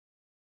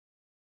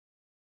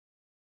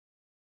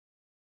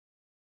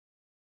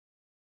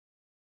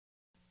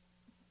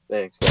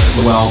Thanks,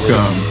 guys.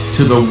 Welcome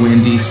to the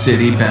Windy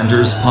City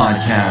Benders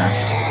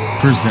podcast,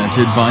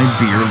 presented by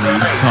Beer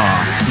League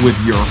Talk, with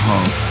your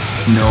hosts,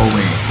 Noe,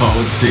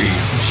 Poetsy,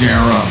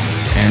 Jerem,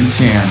 and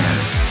Tanner.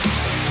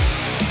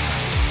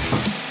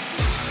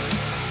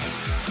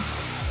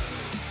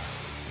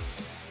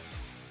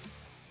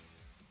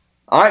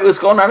 All right, what's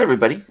going on,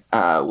 everybody?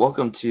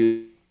 Welcome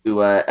to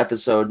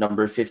episode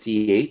number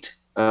 58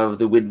 of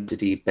the Windy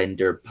City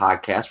Bender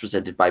podcast,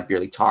 presented by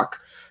Beer League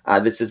Talk.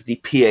 This is the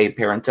PA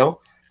Parenteau.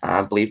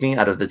 Believe me,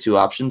 out of the two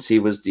options, he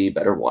was the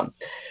better one.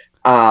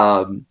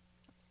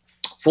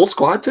 Full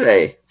squad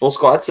today.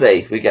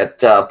 We got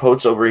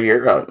Poets over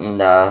here out in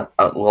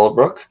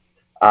Willowbrook.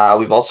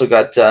 We've also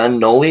got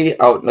Noli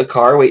out in the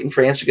car waiting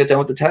for Ange to get done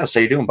with the test.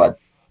 How you doing, bud?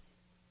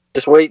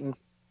 Just waiting.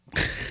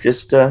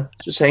 Just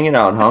hanging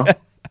out, huh?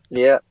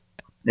 Yeah.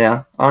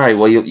 Yeah. All right.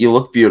 Well, you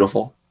look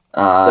beautiful.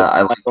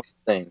 I like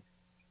thing.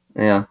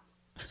 Yeah.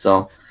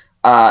 So,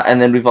 and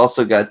then we've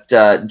also got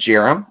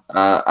Jerem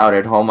out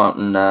at home out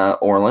in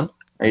Orland.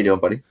 How you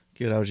doing, buddy?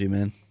 Good, how's you,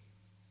 man?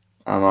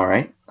 I'm all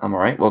right.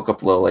 Woke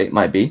up a little late,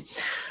 might be.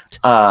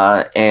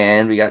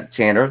 And we got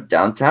Tanner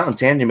downtown.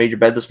 Tanner, you made your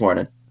bed this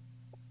morning.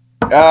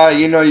 You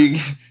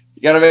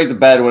got to make the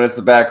bed when it's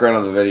the background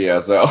of the video,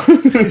 so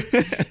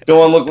don't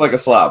want to look like a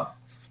slob.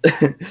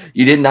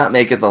 You did not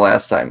make it the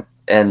last time,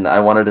 and I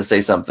wanted to say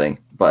something,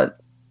 but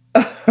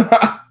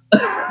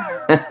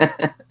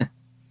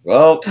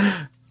well,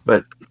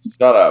 but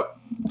shut up.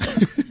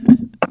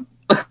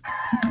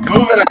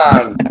 Moving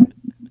on.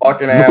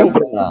 Fucking ass.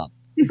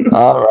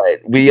 All right,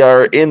 we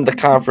are in the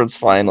conference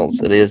finals.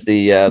 It is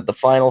the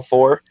final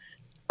four,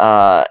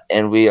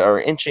 and we are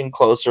inching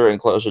closer and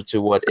closer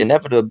to what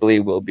inevitably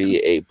will be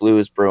a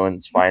Blues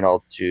Bruins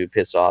final to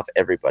piss off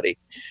everybody.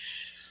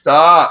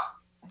 Stop.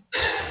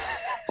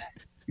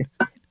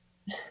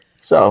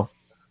 So,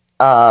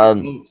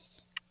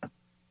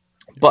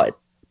 but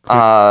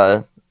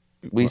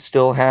we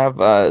still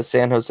have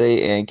San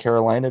Jose and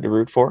Carolina to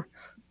root for.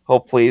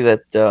 Hopefully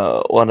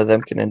that one of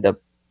them can end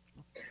up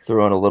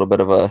throwing a little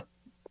bit of a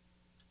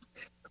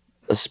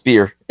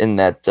spear in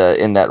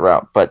that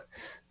route. But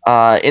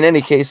in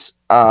any case,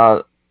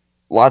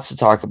 lots to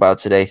talk about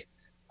today.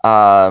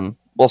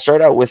 We'll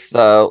start out with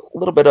a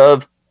little bit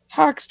of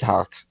Hawks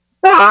talk.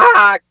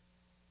 Hawks!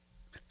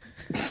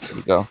 There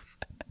you go.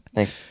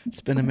 Thanks.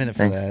 It's been a minute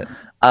for that.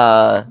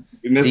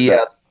 You missed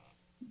that.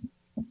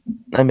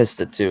 I missed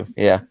it too.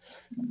 Yeah.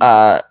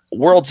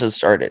 Worlds has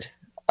started.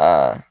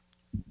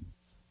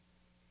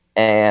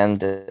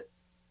 And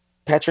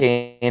Patrick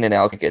Kane and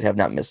Al Kickett have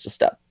not missed a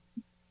step.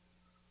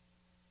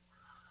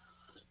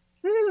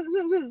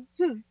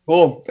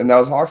 Cool. And that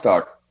was Hawks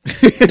talk.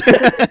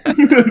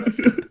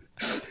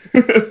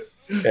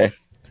 Okay.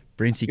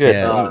 Braincy Good.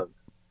 Cat.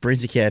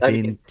 Braincy Cat I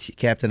being mean,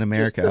 Captain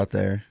America out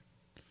there.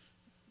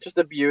 Just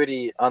a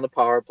beauty on the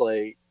power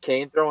play.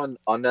 Kane throwing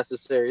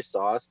unnecessary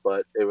sauce,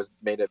 but it was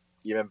made it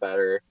even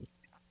better.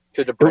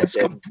 To It was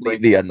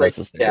completely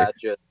unnecessary. Yeah,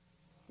 just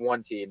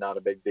 1T, not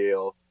a big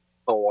deal.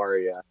 How are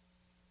you?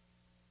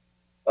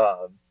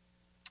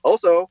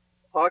 Also,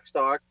 Hawks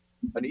talk.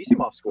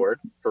 Anisimov scored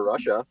for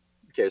Russia,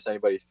 in case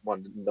anybody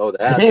wanted to know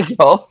There that. you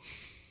go.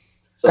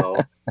 So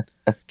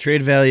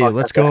Trade value. Hawks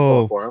Let's got that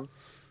goal go. for him.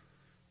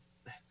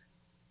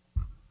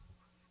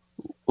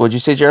 What'd you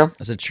say, Jerem?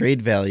 That's a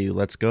trade value.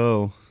 Let's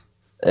go.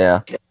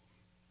 Yeah.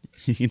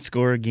 You can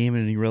score a game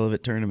in an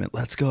irrelevant tournament.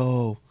 Let's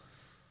go.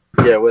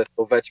 Yeah, with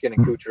Ovechkin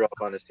and Kucherov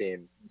on his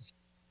team.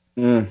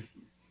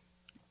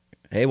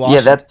 Hey,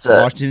 Washington, that's,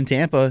 Washington and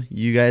Tampa.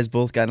 You guys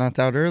both got knocked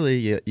out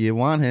early. You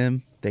want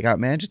him. They got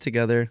magic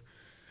together.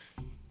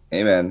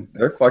 Hey, man.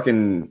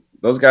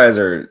 Those guys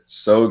are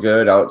so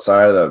good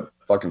outside of the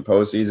fucking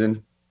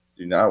postseason.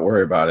 Do not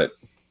worry about it.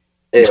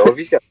 Hey,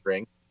 Ovi's got a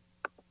ring.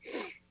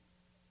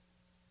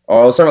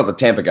 Oh, I was talking about the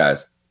Tampa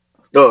guys.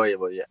 Oh, yeah,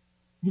 well, yeah.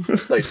 I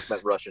thought you just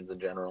meant Russians in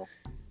general.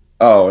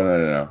 Oh,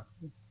 no.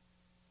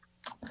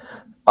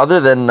 Other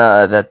than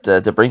that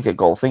DeBrincat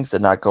goal, things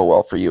did not go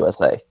well for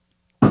USA.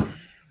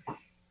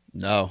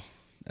 No,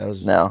 that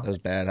was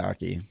bad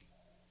hockey.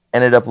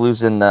 Ended up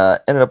losing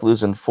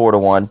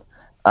 4-1.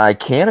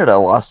 Canada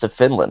lost to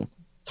Finland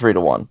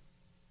 3-1.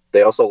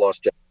 They also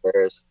lost Jack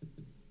Bears.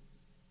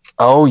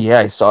 Oh yeah,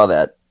 I saw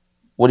that.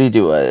 What do you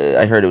do?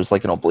 I heard it was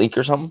like an oblique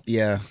or something.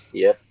 Yeah.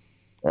 Yep.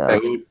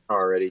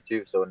 Already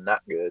too, so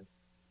not good.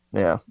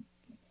 Yeah.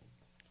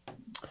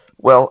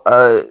 Well,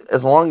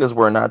 as long as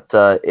we're not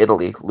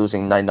Italy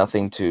losing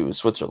 9-0 to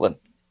Switzerland.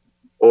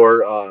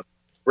 Or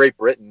Great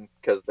Britain,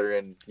 because they're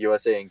in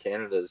USA and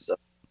Canada. So.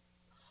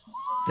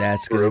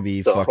 That's going to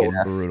be fucking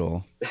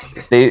brutal.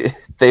 They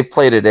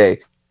play today.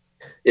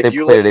 If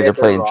you look at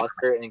their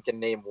roster and can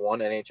name one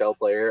NHL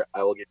player,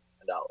 I will give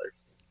you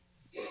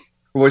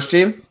 $10. Which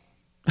team?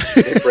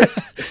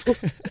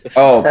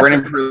 Oh,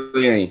 Brandon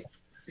Perlini.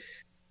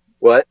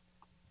 What?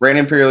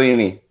 Brandon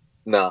Perlini.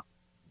 No.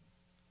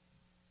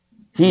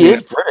 He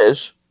is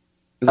British.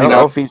 Is I he don't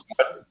know not? if he's.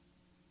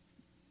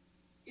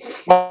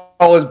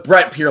 Oh, is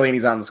Brett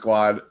Pierlini's on the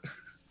squad?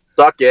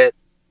 Suck it.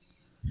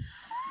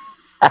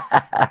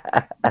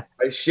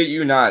 I shit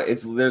you not.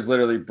 There's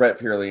literally Brett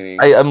Pierlini.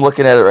 I'm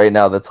looking at it right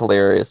now. That's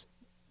hilarious.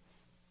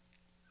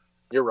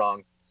 You're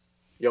wrong.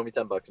 You owe me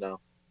 $10 now.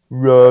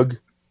 Rug.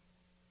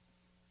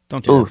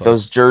 Don't do Ooh, that. Bud.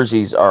 those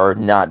jerseys are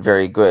not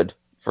very good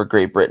for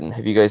Great Britain.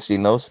 Have you guys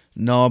seen those?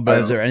 No,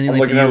 but is there anything I'm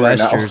like the looking at it right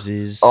U.S. now.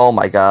 jerseys? Oh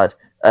my god.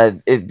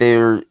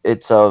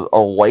 It's a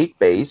white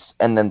base,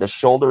 and then the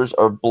shoulders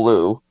are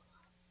blue,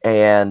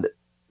 and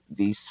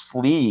the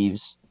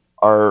sleeves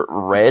are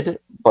red,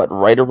 but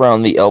right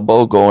around the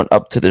elbow going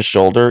up to the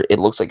shoulder, it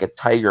looks like a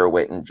tiger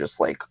went and just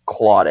like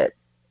clawed it.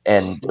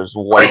 And there's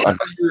white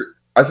under.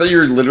 I thought you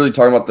were literally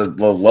talking about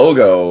the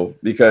logo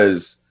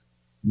because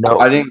No,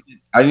 I didn't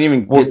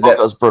even well, get that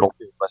logo's brutal.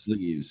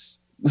 sleeves.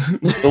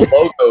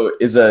 The logo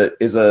is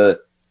a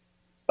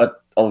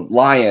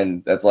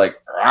lion that's like,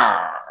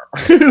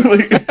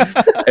 like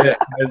and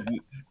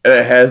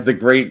it has the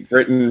Great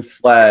Britain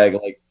flag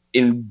like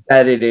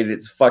embedded in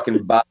its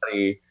fucking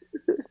body,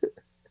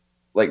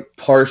 like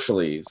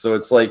partially. So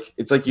it's like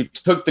you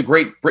took the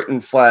Great Britain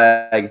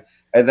flag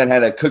and then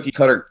had a cookie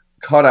cutter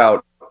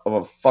cutout of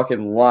a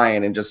fucking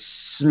lion and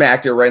just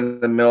smacked it right in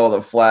the middle of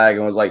the flag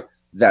and was like,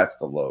 that's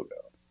the logo.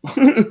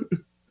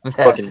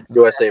 Fucking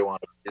USA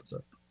wanted it.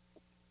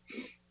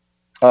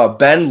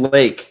 Ben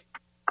Lake.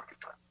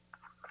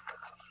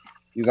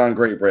 He's on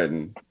Great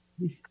Britain.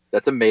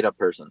 That's a made up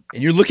person.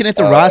 And you're looking at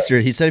the roster.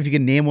 He said if you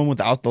could name one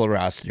without the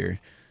roster.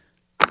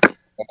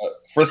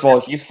 First of all,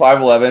 he's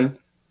 5'11",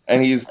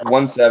 and he's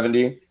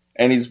 170,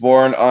 and he's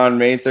born on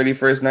May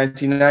 31st,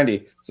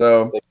 1990.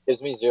 So It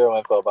gives me zero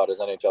info about his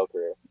NHL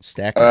career.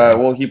 Stack.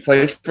 well, he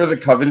plays for the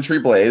Coventry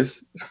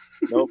Blaze.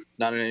 Nope,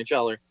 not an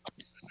NHLer.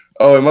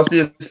 Oh, it must be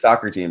a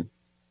soccer team.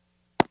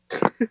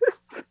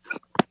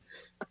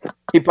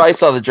 He probably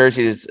saw the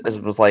jersey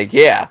and was like,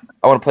 yeah,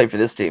 I want to play for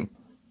this team.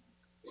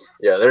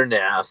 Yeah, they're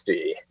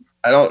nasty.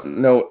 I don't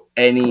know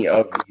any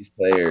of these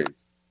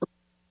players.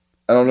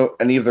 I don't know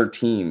any of their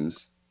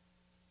teams.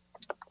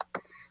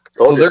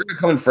 So they're going to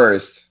come in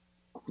first.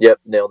 Yep,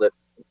 nailed it.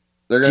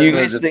 Do you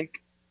guys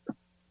think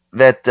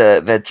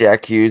that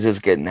Jack Hughes is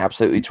getting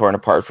absolutely torn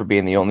apart for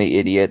being the only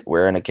idiot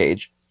wearing a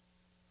cage?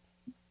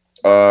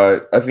 I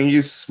think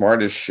he's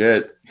smart as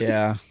shit.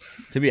 Yeah.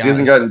 To be He honest.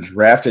 hasn't gotten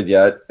drafted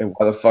yet, and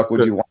why the fuck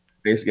would you want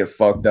your face to get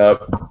fucked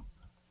up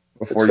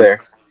before you?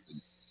 Fair.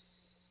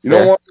 You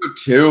don't want to go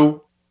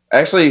 2?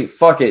 Actually,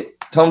 fuck it.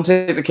 Tell him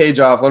to take the cage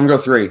off. Let him go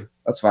 3.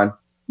 That's fine.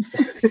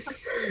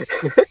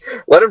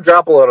 Let him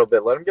drop a little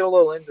bit. Let him get a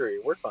little injury.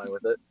 We're fine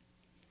with it.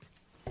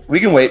 We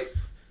can wait.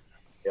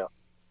 Yeah.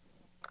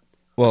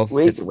 Well,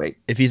 Wait.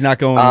 if he's not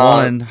going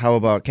 1, how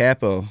about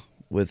Capo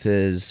with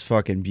his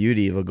fucking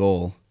beauty of a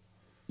goal?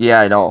 Yeah,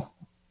 I know.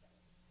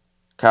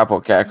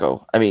 Capo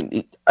Caco. I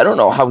mean, I don't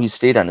know how he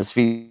stayed on his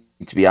feet,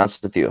 to be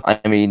honest with you. I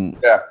mean,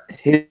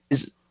 Yeah.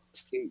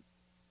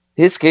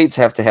 his skates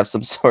have to have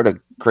some sort of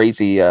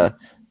crazy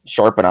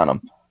sharpen on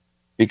them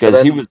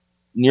because he was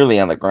nearly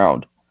on the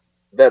ground.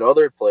 That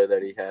other play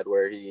that he had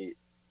where he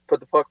put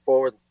the puck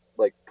forward,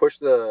 like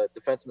pushed the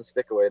defenseman's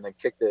stick away and then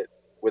kicked it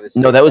with his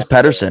stick. No, that was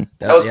Pedersen.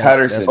 That was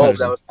Pedersen. Oh,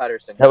 that was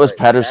Pedersen. That was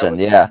Pedersen,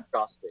 yeah.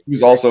 Disgusting. He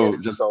was also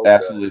just so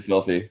absolutely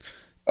filthy.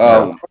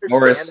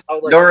 Norris.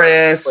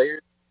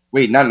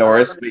 Wait, not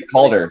Norris. Wait,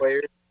 Calder.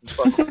 Players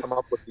fucking come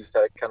up with these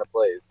kind of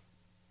plays,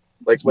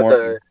 like It's with more-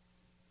 the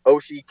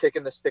Oshie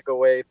kicking the stick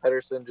away,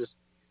 Pedersen just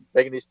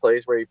making these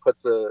plays where he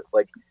puts the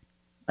like.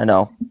 I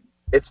know.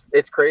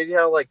 It's crazy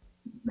how like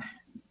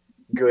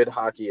good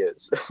hockey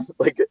is.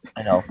 Like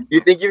I know.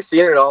 you think you've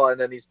seen it all, and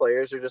then these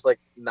players are just like,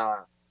 nah,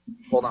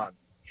 hold on.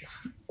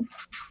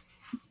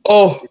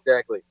 Oh,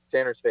 Exactly,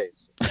 Tanner's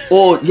face.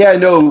 well, yeah,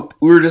 no,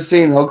 we were just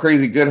saying how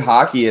crazy good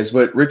hockey is,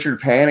 but Richard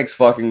Panik's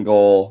fucking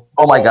goal.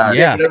 Oh my god.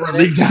 Yeah. Whatever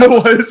league that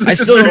was. I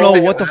still don't know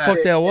Like, what the fuck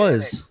that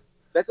was.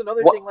 That's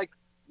another What? thing. Like,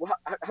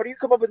 how do you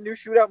come up with new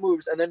shootout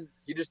moves, and then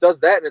he just does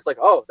that, and it's like,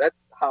 oh,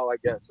 that's how I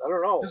guess. I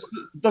don't know. Just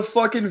the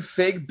fucking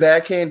fake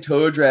backhand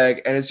toe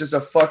drag, and it's just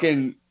a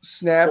fucking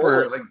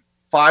snapper, like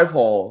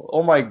 5-hole.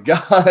 Oh my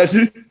god.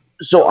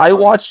 So I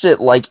watched it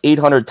like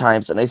 800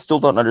 times, and I still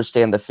don't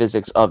understand the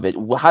physics of it.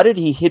 How did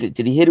he hit it?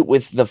 Did he hit it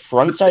with the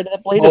front side of the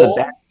blade or the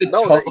back? The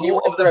No, toe he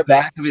went of to the the-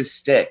 back of his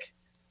stick.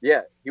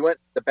 Yeah, he went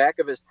the back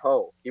of his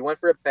toe. He went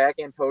for a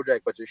backhand toe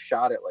drag, but just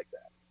shot it like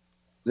that.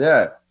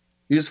 Yeah.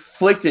 He just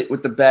flicked it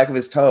with the back of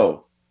his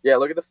toe. Yeah,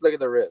 look at the flick of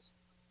the wrist.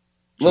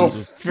 Little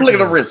Jesus flick of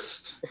the freaking-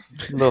 wrist.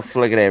 Little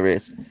flick of that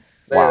wrist.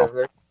 There, Wow.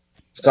 there.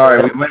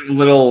 Sorry, we went a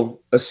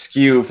little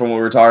askew from what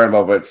we were talking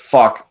about, but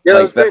fuck. Yeah, that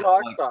like, was great that-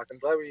 Hawks like- talk. I'm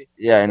glad we.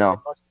 Yeah, I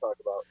know. Hawks talk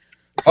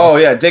about. oh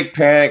yeah, Dick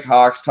Panic,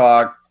 Hawks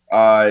talk.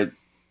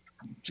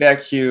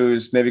 Jack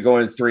Hughes, maybe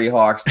going to 3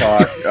 Hawks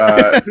talk.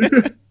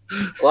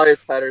 Elias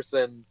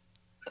Pedersen.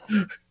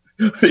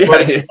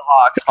 Yeah,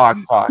 Hawks.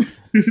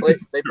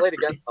 They played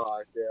against the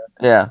Hawks. Yeah.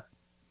 Yeah.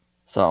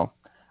 So,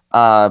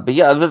 but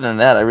yeah, other than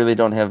that, I really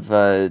don't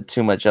have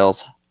too much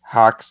else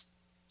Hawks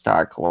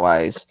stock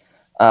wise.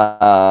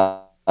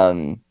 I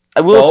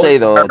will say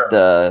though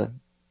that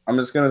I'm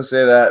just gonna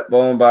say that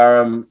Bowen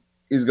Byram,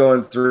 he's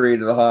going 3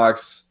 to the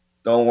Hawks.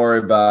 Don't worry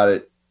about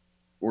it.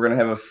 We're gonna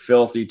have a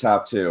filthy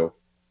top 2.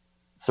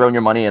 throwing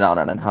your money in on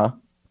it, huh?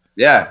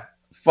 Yeah.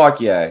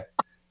 Fuck yeah.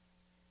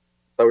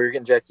 Thought we were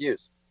getting Jack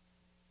Hughes.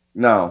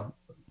 No.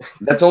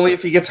 That's only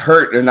if he gets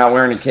hurt and not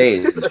wearing a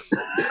cage.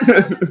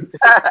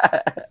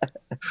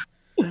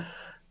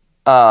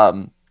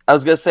 I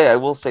was gonna say, I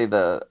will say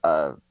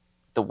the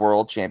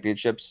World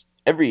Championships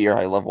every year.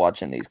 I love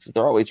watching these because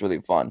they're always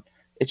really fun.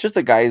 It's just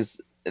the guys.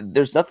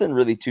 There's nothing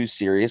really too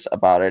serious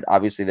about it.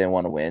 Obviously, they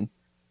want to win,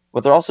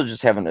 but they're also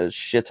just having a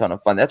shit ton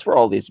of fun. That's where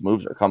all these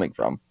moves are coming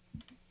from.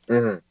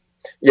 Mm-hmm.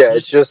 Yeah,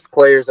 it's just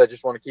players that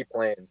just want to keep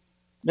playing.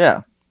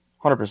 Yeah,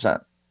 100%. I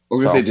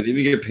was gonna say, did they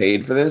even get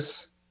paid for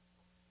this?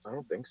 I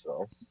don't think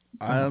so.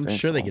 I'm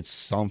sure they get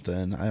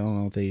something. I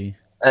don't know if they.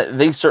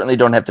 They certainly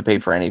don't have to pay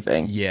for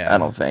anything. Yeah, I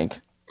don't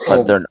think, but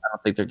I don't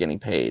think they're getting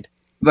paid.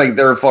 Like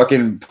they're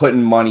fucking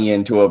putting money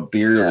into a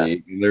beer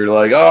league. And they're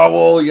like, oh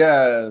well,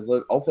 yeah,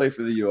 I'll play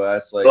for the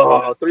U.S. Like,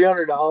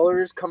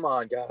 $300? Come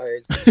on,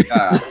 guys.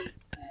 Yeah.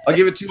 I'll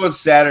give it to you on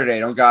Saturday.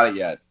 Don't got it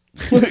yet.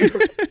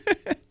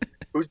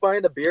 Who's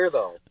buying the beer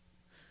though?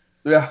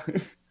 Yeah.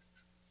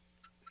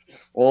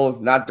 Well,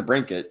 not to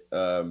drink it.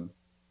 So.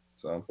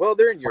 Well,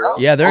 they're in Europe.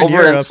 Yeah, they're over in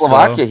Europe. In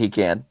Slovakia, so. He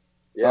can.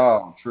 Yeah.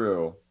 Oh,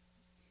 true.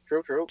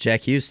 True.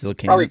 Jack Hughes still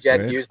can. Probably Jack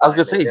right? Hughes. I was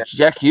gonna say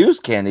Jack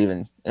Hughes can't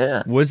even.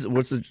 Yeah. What's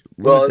the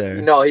well,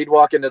 there? No, he'd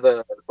walk into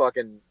the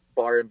fucking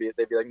bar and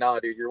they'd be like, "Nah,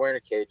 dude, you're wearing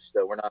a cage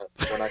still. We're not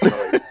gonna let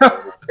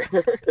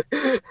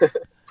you."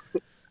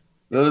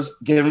 They'll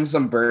just give him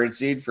some bird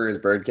seed for his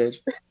bird cage.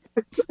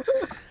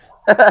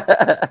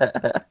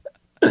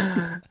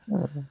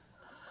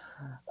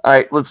 All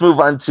right, let's move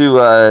on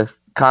to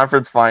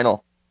conference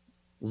final.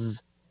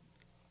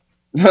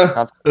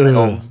 Conference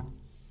finals.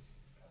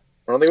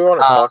 I don't think we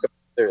want to talk about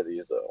either of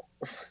these though.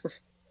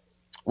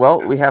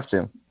 Well, we have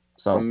to.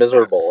 So I'm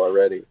miserable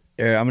already.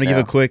 Yeah, I'm gonna give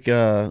a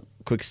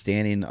quick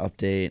standing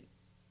update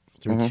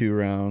through 2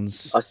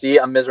 rounds. See,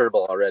 I'm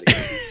miserable already.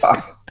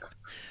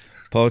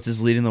 Poets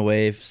is leading the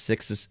way,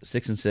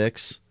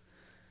 6-6.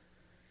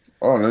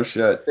 Oh no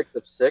shit. 6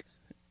 of 6.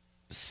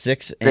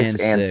 6 and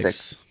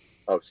 6.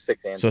 Oh,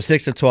 6 and 6. So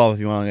 6 of 12 if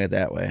you want to get it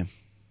that way.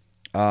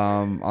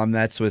 I'm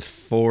that's with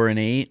 4 and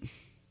 8.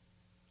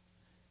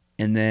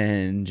 And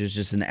then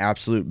just an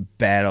absolute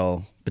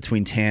battle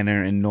between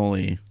Tanner and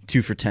Noli.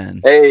 2 for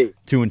 10. Hey,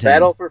 2 and 10.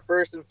 Battle for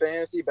first in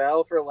fantasy,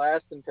 battle for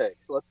last in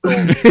picks. Let's go.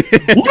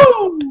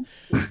 Woo!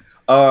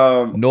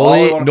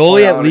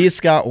 Noli at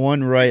least got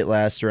one right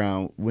last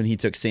round when he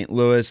took St.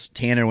 Louis.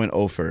 Tanner went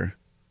 0 for.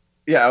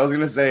 Yeah, I was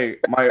gonna say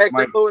my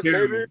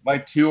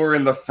two are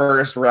in the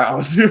first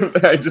round.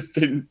 I just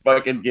didn't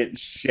fucking get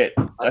shit.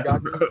 I've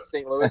gotten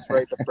St. Louis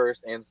right the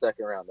first and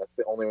second round. That's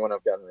the only one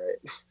I've gotten right.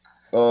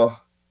 Oh,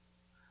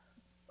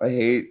 I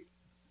hate.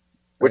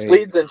 Which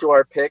leads into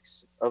our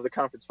picks of the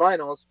conference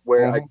finals,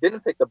 where I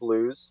didn't pick the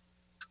Blues,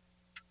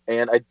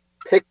 and I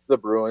picked the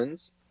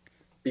Bruins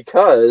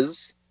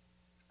because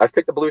I've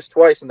picked the Blues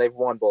twice and they've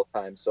won both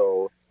times.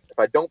 So if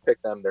I don't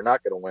pick them, they're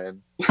not going to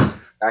win.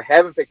 I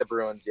haven't picked the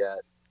Bruins yet,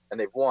 and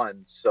they've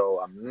won.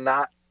 So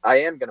I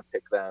am going to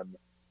pick them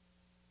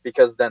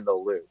because then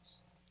they'll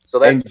lose. So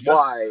that's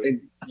why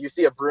you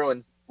see a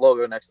Bruins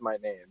logo next to my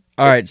name.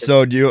 All right.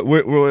 So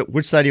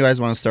which side do you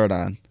guys want to start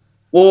on?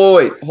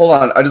 Wait, hold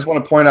on. I just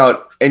want to point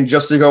out, and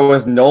just to go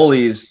with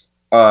Noli's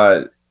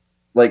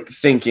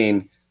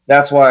thinking,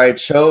 that's why I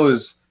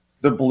chose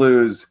the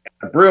Blues and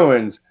the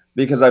Bruins,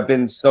 because I've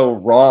been so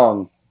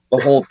wrong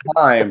the whole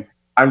time.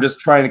 I'm just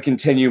trying to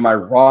continue my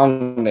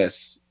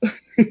wrongness.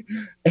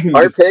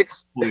 Our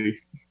picks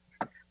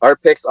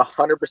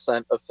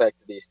 100%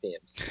 affect these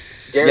teams.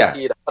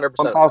 Guaranteed 100%.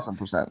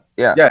 1,000%.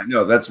 Yeah. Yeah,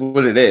 no, that's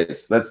what it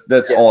is.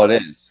 That's all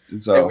it is.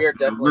 And so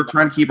we're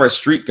trying to keep our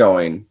streak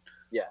going.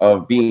 Yeah.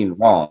 Of being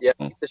wrong. Yeah,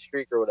 the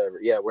streak or whatever.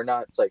 Yeah, we're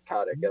not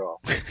psychotic at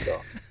all.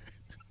 So.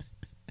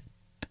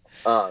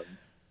 All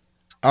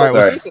right.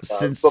 Well,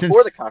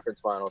 before the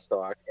conference finals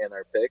talk and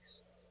our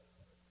picks,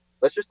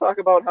 let's just talk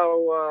about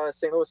how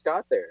St. Louis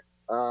got there.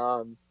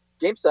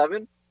 Game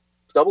 7,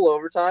 double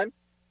overtime.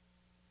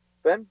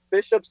 Ben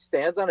Bishop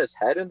stands on his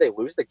head and they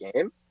lose the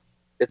game.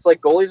 It's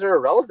like goalies are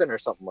irrelevant or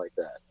something like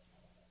that.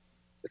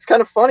 It's kind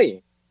of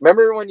funny.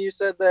 Remember when you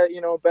said that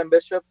Ben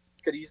Bishop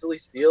could easily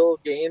steal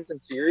games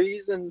and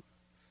series, and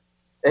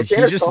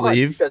Tanner's just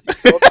leave because he's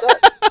so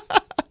upset.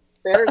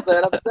 Tanner's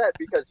that upset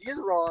because he's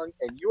wrong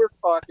and you were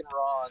fucking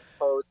wrong,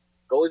 Poets.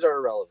 Goalies are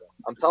irrelevant.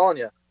 I'm telling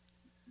you.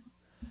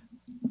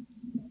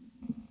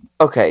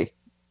 Okay,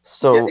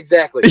 so yeah,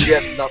 exactly. You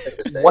have nothing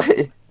to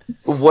say.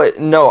 What?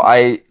 No,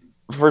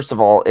 first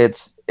of all,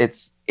 it's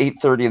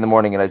 8:30 in the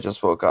morning and I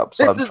just woke up.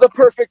 So this is the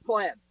perfect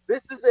plan.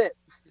 This is it.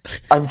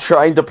 I'm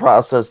trying to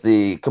process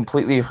the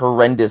completely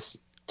horrendous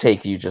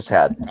take you just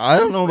had. I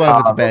don't know about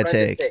if it's a bad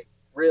take.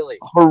 Really?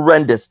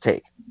 Horrendous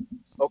take.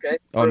 Okay.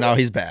 Oh, now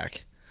he's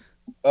back.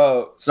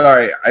 Oh,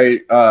 sorry.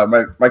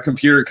 My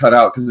computer cut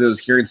out because it was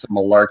hearing some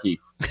malarkey.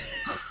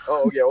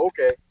 Oh, yeah,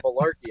 okay.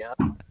 Malarkey, huh?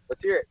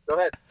 Let's hear it. Go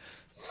ahead.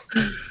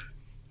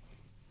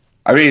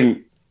 I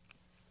mean,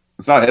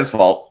 it's not his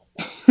fault.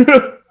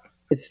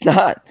 It's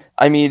not.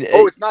 I mean...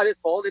 it's not his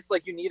fault? It's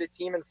like you need a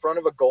team in front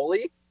of a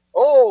goalie?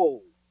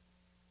 Oh!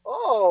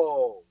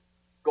 Oh,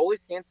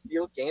 goalies can't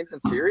steal games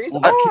and series.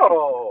 What?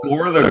 Oh,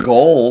 Score the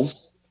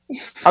goals.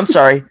 I'm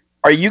sorry.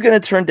 Are you going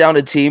to turn down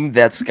a team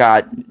that's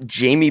got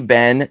Jamie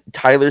Benn,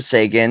 Tyler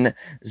Sagan,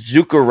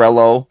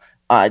 Zuccarello,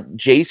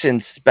 Jason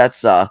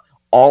Spezza,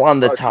 all on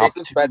the top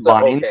Jason two Spezza.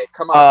 lines? Okay,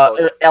 come on,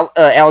 folks.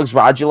 Alex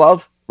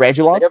Radulov. They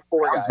have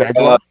 4 guys.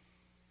 Radulov?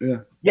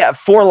 Yeah.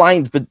 4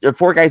 lines, but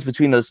 4 guys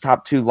between those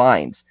top 2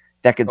 lines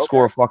that could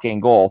score a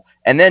fucking goal.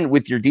 And then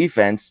with your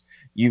defense,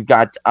 you've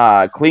got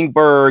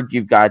Klingberg,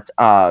 you've got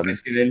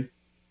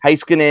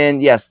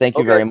Heiskanen. Yes, thank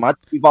you very much.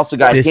 We've also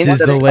got This Hintz is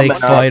the that's lake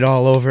coming fight up.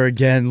 all over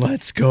again.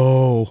 Let's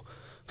go.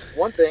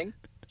 One thing,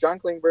 John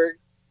Klingberg,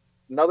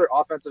 another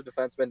offensive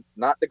defenseman,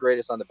 not the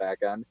greatest on the back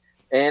end,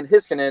 and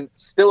Heiskanen,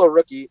 still a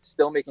rookie,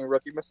 still making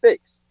rookie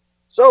mistakes.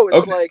 So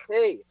it's like,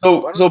 hey,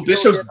 so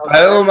Bishop's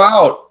bail him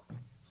out.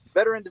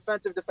 Veteran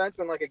defensive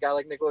defenseman like a guy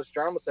like Nicholas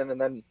Jarmelson,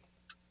 and then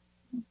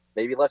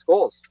maybe less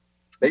goals.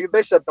 Maybe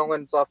Bishop don't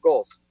let in soft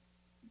goals.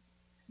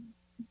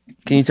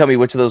 Can you tell me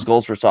which of those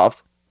goals were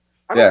soft?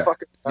 I don't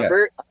fucking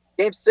remember.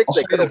 Yeah. Game 6, I'll they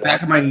show you could the have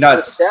back won. of my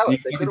nuts.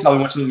 Dallas, You can tell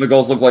me which of the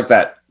goals look like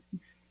that.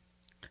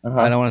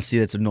 I don't want to see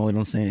that, so Noli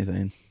don't say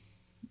anything.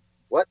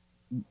 What?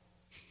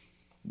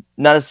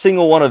 Not a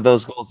single one of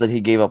those goals that he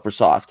gave up were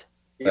soft.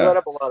 He let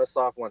up a lot of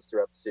soft ones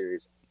throughout the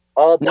series.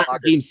 All blockers.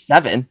 Not game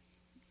 7.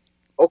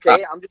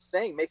 Okay, I'm just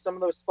saying, make some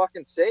of those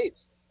fucking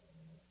saves.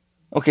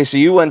 Okay, so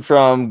you went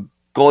from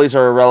goalies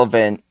are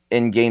irrelevant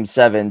in game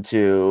 7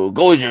 to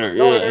goalies are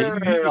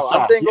No.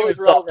 I'm saying goalies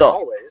are relevant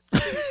always.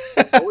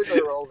 Goalies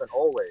are relevant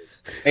always.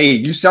 Hey,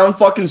 you sound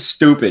fucking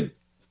stupid.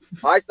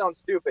 I sound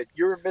stupid.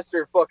 You're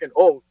Mr. fucking,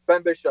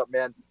 Ben Bishop,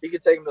 man. He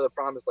could take him to the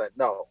promised land.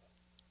 No.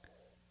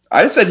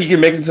 I just said he can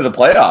make it to the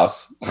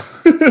playoffs.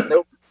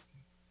 Nope.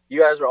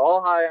 You guys are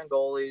all high on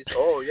goalies.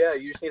 Oh, yeah,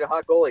 you just need a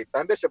hot goalie.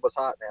 Ben Bishop was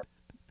hot, man.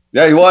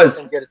 Yeah, he was.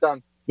 Didn't get it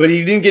done. But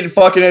he didn't get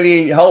fucking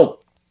any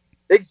help.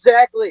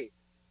 Exactly.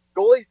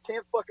 Goalies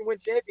can't fucking win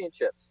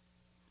championships.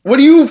 What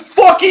are you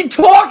fucking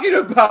talking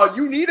about?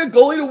 You need a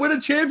goalie to win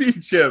a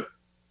championship.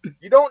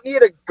 You don't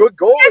need a good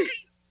goalie.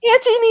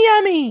 Anthony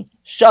Niemi.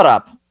 Shut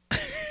up.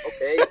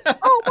 Okay.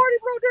 Oh, Marty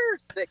Brodeur.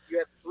 Sick. You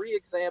have 3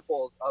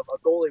 examples of a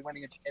goalie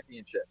winning a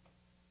championship.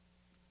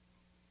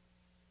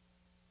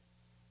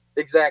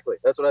 Exactly.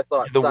 That's what I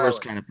thought. You're the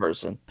worst kind of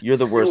person. You're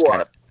the worst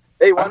kind of.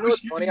 Hey, want to know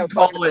what's funny? I was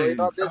talking to Billy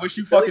about this. I wish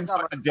you fucking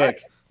sucked a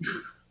dick.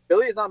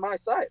 Billy is on my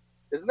side.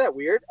 Isn't that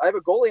weird? I have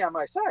a goalie on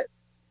my side.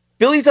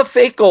 Billy's a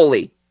fake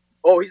goalie.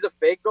 Oh, he's a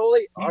fake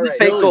goalie? All right.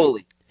 Fake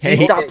goalie. Hey,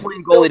 he stopped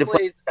playing goalie to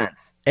play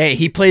defense. Hey,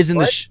 he plays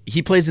in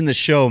he plays in the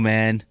show,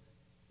 man.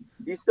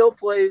 He still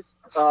plays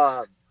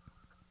top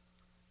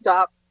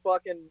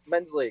fucking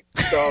men's league.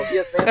 So he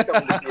has fans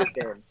coming to see his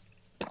games.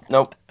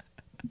 Nope.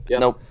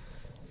 Yep.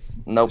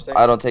 Nope.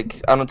 I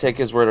don't take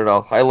his word at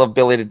all. I love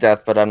Billy to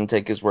death, but I don't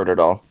take his word at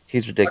all.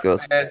 He's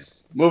ridiculous.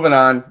 Moving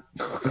on.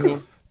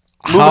 Moving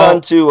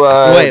on to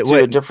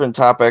a different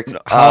topic.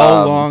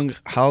 How long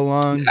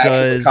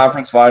does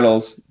conference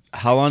finals?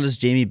 How long does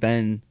Jamie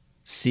Benn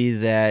see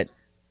that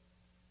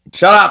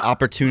Shut up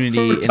opportunity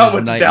in his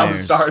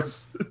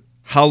nightmares?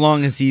 How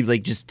long is he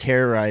just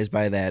terrorized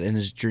by that in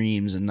his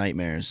dreams and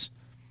nightmares?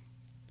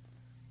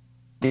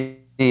 The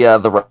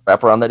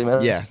wraparound that he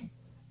missed? Yeah.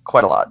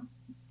 Quite a lot.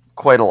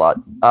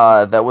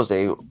 That was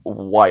a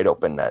wide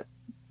open net.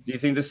 Do you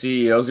think the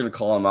CEO is going to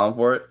call him out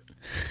for it?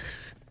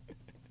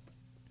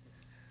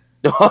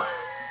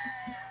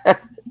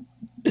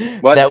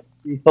 What? That would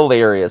be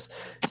hilarious.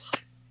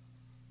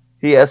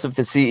 He asked if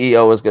the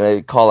CEO was going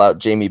to call out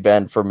Jamie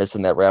Benn for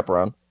missing that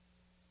wraparound.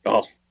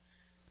 Oh.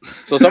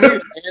 So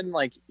somebody's saying,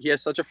 he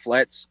has such a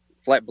flat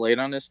blade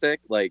on his stick.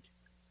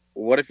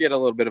 What if he had a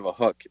little bit of a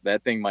hook?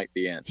 That thing might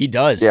be in. He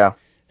does. Yeah.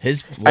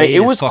 His blade it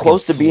was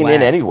close to being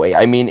in anyway.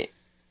 I mean,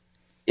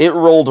 it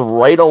rolled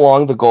right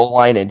along the goal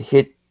line and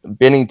hit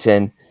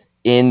Binnington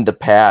in the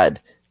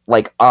pad,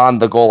 on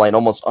the goal line,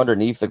 almost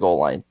underneath the goal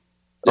line.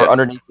 Or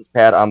underneath his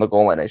pad on the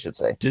goal line, I should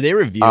say. Did they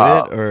review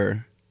it,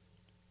 or...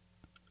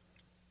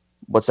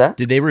 What's that?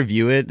 Did they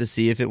review it to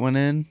see if it went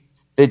in?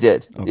 They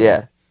did, okay.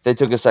 Yeah. They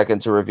took a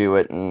second to review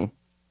it, and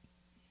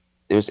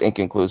it was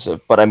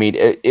inconclusive. But, I mean,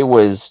 it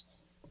was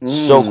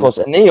so close.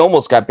 And they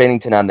almost got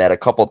Binnington on that a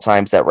couple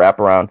times, that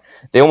wraparound.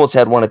 They almost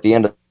had one at the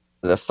end of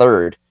the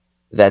third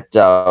that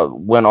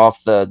went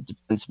off the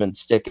defenseman's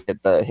stick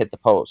hit the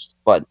post.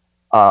 But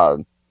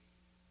I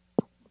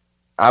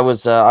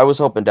was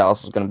hoping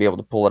Dallas was going to be able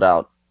to pull it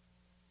out.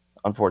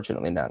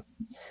 Unfortunately not.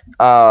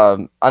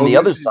 On the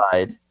other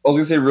side... I was going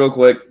to say real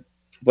quick,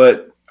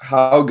 but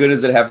how good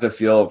does it have to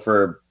feel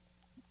for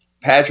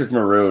Patrick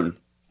Maroon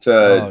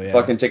to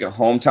fucking take a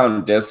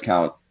hometown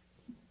discount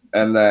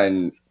and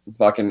then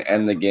fucking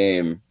end the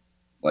game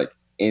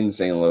in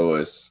St.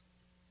 Louis?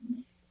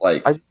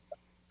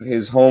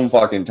 His home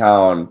fucking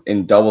town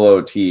in double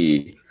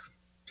OT.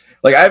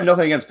 I have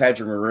nothing against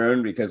Patrick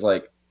Maroon because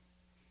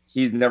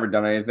he's never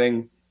done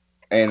anything.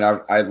 And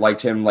I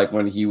liked him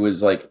when he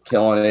was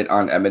killing it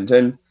on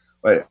Edmonton.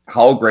 But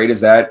how great is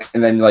that?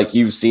 And then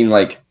you've seen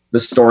the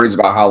stories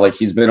about how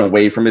he's been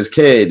away from his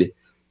kid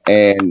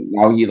and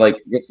now he like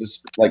gets to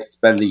like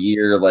spend the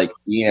year like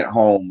being at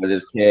home with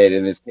his kid,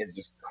 and his kid's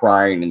just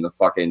crying in the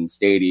fucking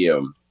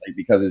stadium like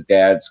because his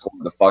dad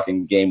scored the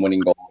fucking game-winning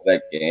goal of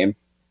that game.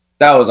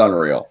 That was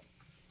unreal.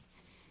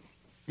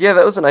 Yeah,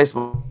 that was a nice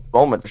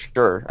moment for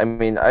sure. I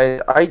mean,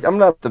 I'm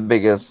not the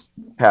biggest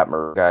Pat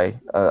Murray guy.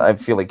 I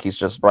feel like he's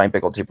just Brian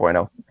Pickle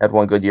 2.0. Had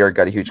one good year,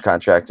 got a huge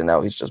contract, and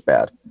now he's just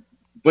bad.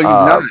 But he's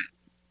not,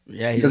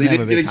 Yeah, because he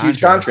didn't get a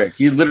huge contract.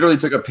 He literally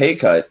took a pay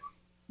cut,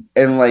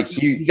 and like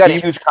he got a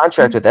huge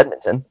contract with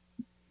Edmonton.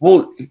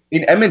 Well,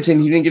 in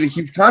Edmonton, he didn't get a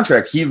huge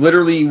contract. He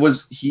literally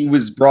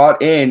was brought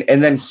in,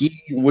 and then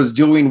he was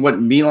doing what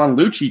Milan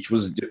Lucic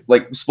was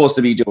supposed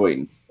to be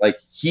doing. Like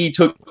he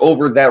took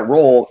over that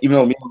role, even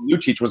though Milan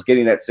Lucic was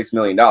getting that $6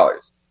 million.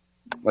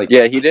 Like,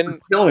 yeah, he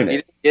didn't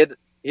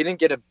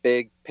get a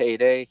big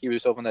payday. He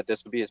was hoping that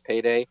this would be his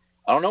payday.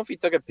 I don't know if he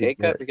took a pay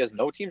cut because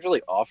no teams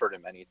really offered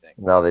him anything.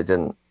 No, they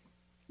didn't.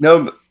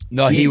 No,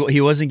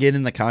 he wasn't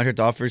getting the contract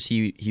offers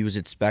he was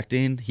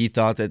expecting. He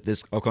thought that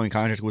this upcoming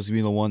contract was going to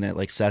be the one that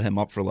like set him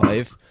up for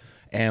life.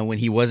 And when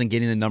he wasn't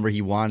getting the number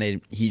he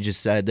wanted, he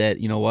just said that,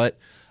 you know what,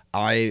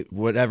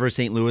 whatever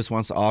St. Louis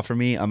wants to offer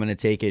me, I'm going to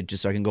take it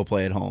just so I can go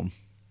play at home.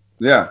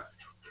 Yeah.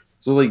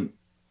 So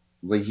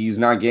like he's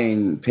not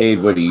getting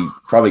paid what he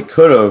probably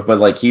could have, but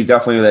like he's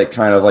definitely that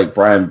kind of like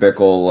Brian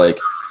Bickle, like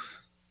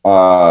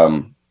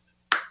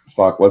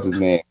what's his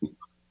name?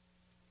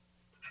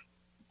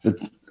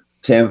 The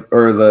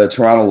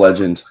Toronto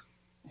legend,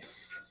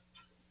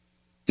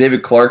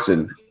 David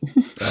Clarkson.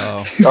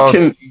 Oh,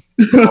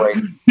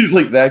 he's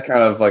like that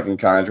kind of fucking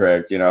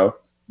contract, you know.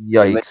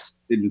 Yikes!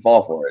 Didn't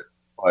fall for it,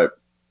 but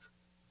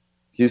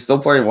he's still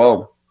playing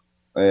well,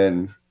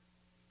 and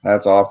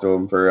hats off to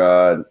him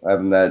for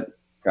having that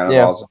kind of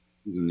awesome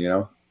season, you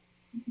know.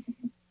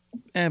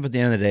 But at the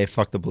end of the day,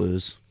 fuck the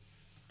Blues.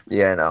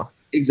 Yeah, I know.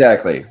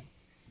 Exactly.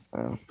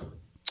 But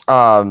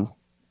on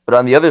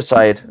the other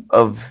side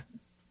of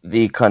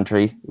the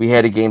country, we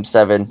had a Game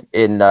 7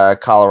 in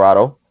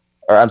Colorado,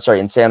 or I'm sorry,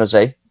 in San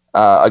Jose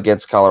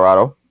against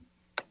Colorado,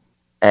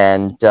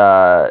 and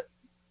Joe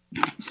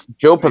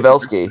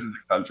Pavelski.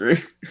 Country.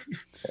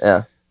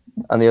 Yeah,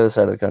 on the other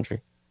side of the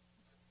country.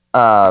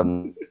 What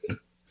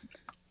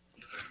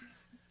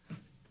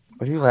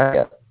are you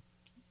laughing at?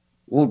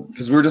 Well,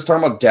 because we were just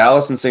talking about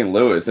Dallas and St.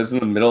 Louis. That's in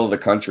the middle of the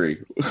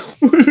country.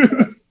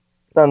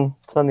 It's on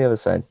the other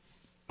side.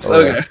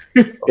 Okay.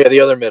 Yeah, the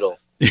other middle.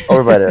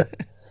 Over by there.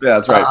 Yeah,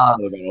 that's right.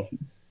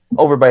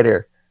 Over by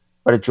there.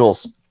 By the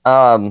Jules.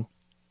 Joe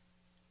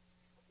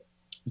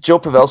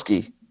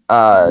Pavelski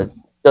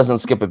doesn't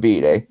skip a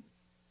beat, eh?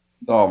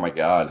 Oh, my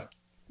God.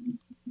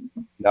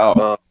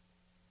 No.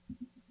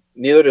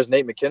 Neither does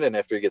Nate McKinnon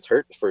after he gets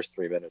hurt the first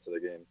 3 minutes of the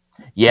game.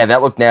 Yeah,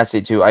 that looked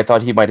nasty, too. I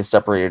thought he might have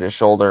separated his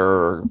shoulder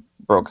or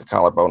broke a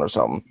collarbone or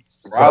something.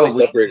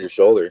 Probably separated his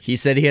shoulder. He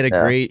said he had a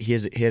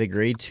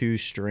grade 2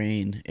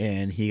 strain,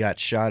 and he got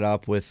shot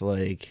up with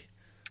like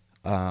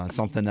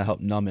something to help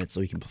numb it so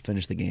he can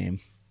finish the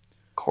game.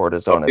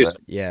 Cortisone, is it?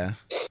 Yeah.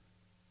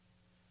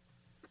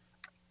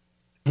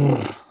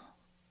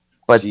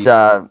 But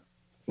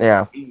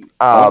yeah.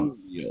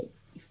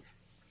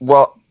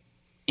 Well,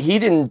 he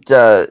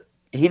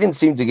didn't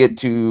seem to get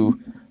to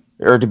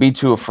be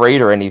too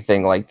afraid or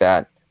anything like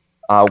that.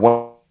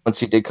 Once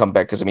he did come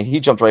back, because I mean he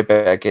jumped right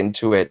back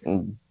into it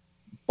and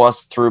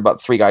bust through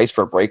about 3 guys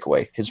for a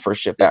breakaway his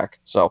first shift back.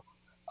 So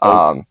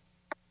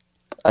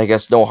I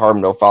guess no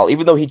harm, no foul.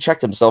 Even though he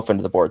checked himself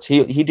into the boards,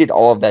 he did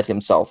all of that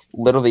himself.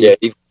 Literally,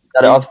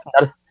 not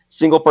a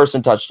single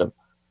person touched him.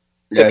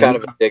 Took kind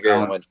of a digger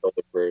and went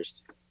shoulder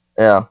first.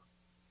 Yeah.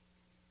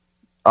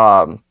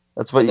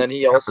 That's what. And then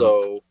he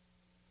also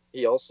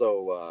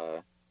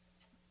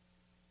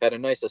had a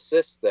nice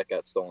assist that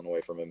got stolen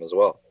away from him as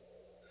well.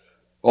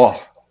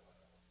 Oh,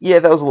 yeah,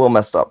 that was a little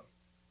messed up.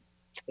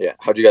 Yeah,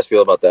 how'd you guys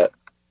feel about that?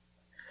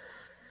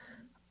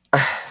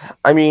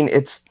 I mean,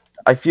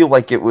 I feel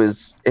like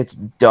it's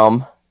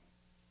dumb,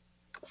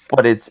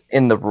 but it's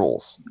in the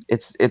rules.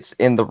 It's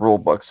in the rule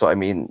book, so I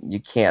mean, you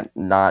can't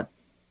not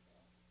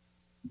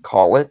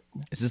call it.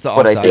 Is this the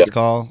offsides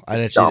call? I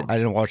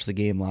didn't watch the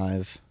game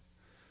live.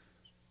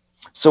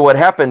 So what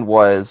happened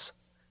was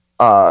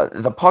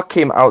the puck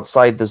came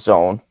outside the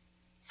zone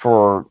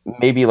for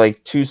maybe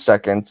like 2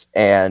 seconds,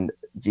 and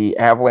the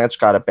Avalanche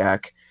got it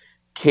back,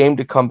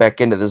 come back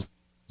into the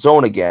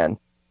zone again,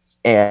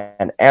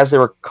 and as they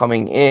were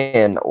coming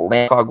in,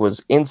 Landeskog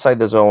was inside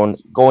the zone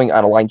going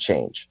on a line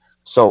change.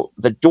 So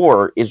the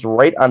door is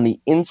right on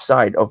the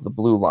inside of the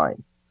blue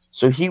line.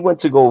 So he went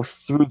to go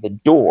through the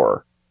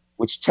door,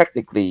 which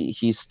technically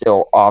he's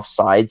still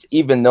offsides,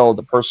 even though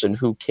the person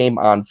who came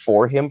on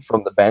for him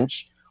from the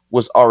bench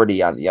was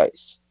already on the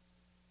ice.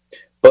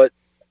 But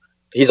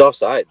he's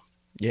offsides.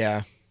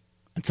 Yeah.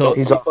 Until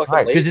he's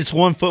offside because his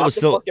one foot was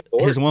still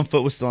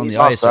on the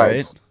ice,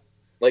 right?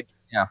 Like,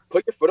 yeah,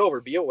 put your foot over.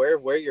 Be aware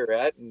of where you're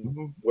at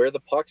and where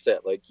the puck's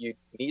at. Like, you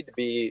need to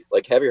be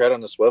like have your head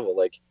on the swivel.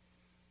 Like,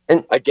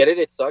 and I get it.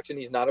 It sucks, and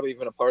he's not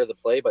even a part of the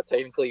play. But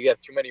technically, you have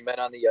too many men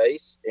on the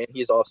ice, and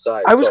he's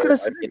offside. I was gonna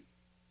say.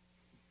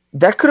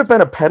 that could have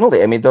been a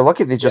penalty. I mean, they're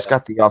lucky they just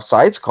got the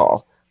offsides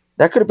call.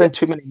 That could have been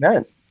too many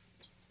men.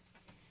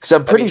 Because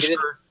I'm pretty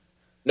sure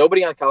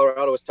nobody on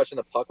Colorado was touching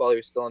the puck while he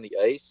was still on the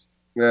ice.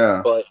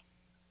 Yeah.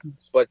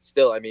 But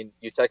still, I mean,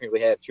 you technically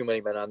have too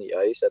many men on the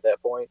ice at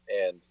that point,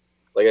 and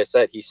like I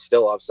said, he's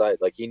still offside.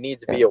 Like, he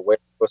needs to be aware.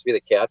 He's supposed to be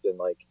the captain.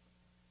 Like,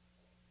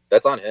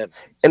 that's on him.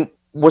 And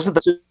was it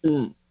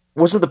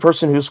the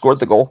person who scored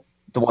the goal,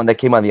 the one that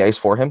came on the ice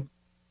for him?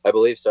 I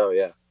believe so.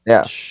 Yeah.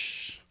 Yeah.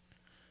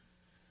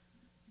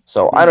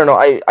 So I don't know.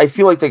 I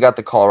feel like they got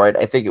the call right.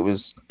 I think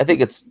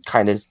it's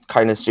kind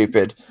of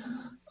stupid.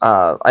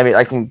 I mean,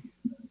 I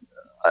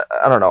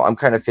don't know. I'm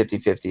kind of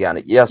 50-50 on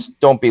it. Yes,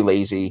 don't be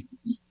lazy.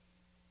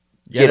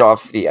 Get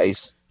off the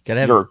ice.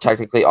 You're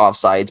technically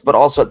offsides, but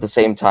also at the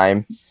same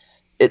time,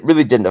 it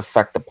really didn't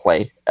affect the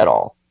play at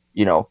all.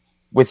 You know,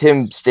 with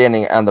him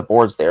standing on the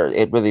boards there,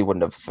 it really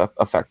wouldn't have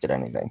affected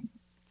anything.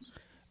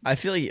 I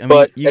feel like, I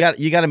mean, you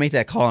got to make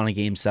that call on a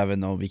game 7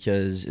 though,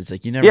 because it's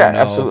like you never know.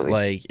 Absolutely.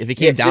 Like, if it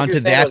came down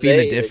to that being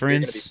the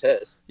difference, and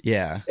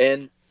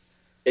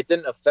it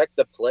didn't affect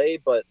the play,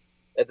 but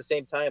at the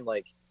same time,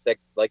 like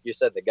you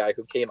said, the guy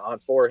who came on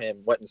for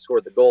him went and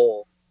scored the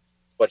goal,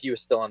 but he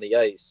was still on the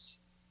ice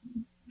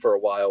for a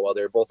while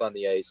they were both on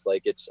the ice.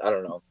 Like, I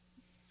don't know.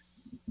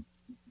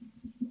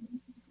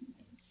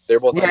 They're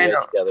both on the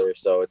ice together,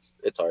 so it's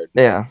hard.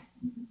 Yeah,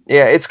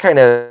 it's kind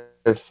of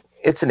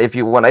it's an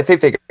iffy one. I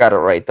think they got it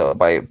right though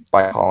by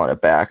calling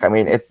it back. I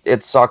mean,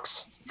 it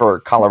sucks for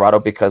Colorado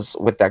because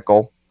with that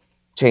goal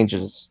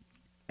changes.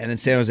 And then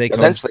San Jose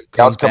comes back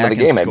of the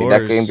game. I mean,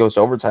 that game goes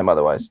to overtime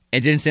otherwise.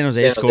 And didn't San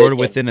Jose score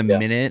within a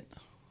minute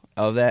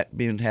of that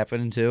being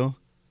happening too?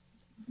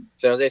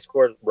 San Jose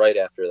scored right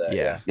after that.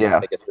 Yeah.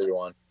 Make it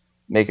 3-1.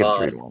 Make it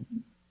 3-1.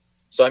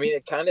 So I mean,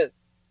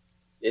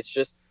 it's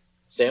just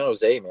San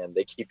Jose, man.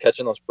 They keep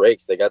catching those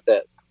breaks. They got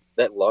that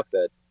luck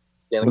that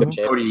Stanley Cup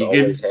champions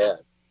always have.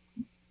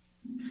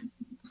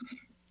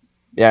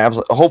 Yeah,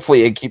 absolutely.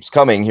 Hopefully, it keeps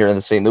coming here in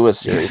the St. Louis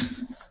series.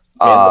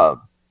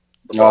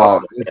 It's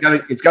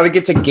got to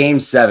get to Game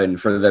 7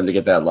 for them to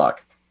get that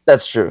luck.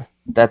 That's true.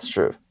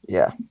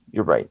 Yeah,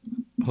 you're right.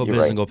 Hope it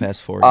doesn't go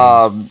past 4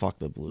 games. Fuck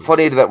the Blues.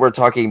 Funny that we're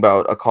talking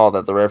about a call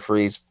that the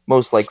referees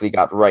most likely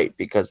got right,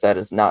 because that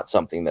is not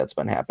something that's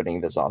been happening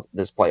this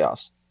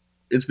playoffs.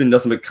 It's been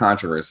nothing but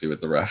controversy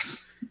with the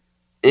refs.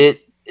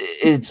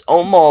 It's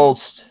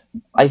almost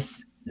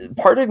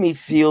part of me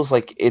feels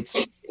like it's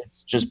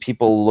just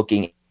people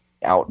looking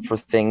out for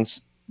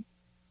things,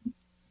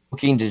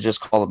 looking to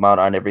just call them out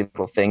on every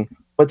little thing.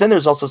 But then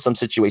there's also some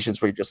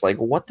situations where you're just like,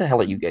 what the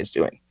hell are you guys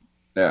doing?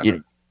 Yeah.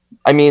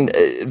 I mean,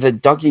 the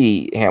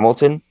Dougie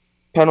Hamilton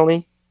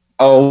penalty.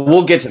 Oh,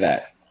 we'll get to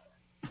that.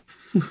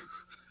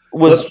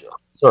 Let's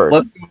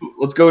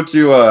go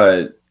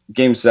to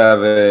Game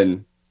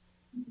 7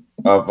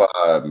 of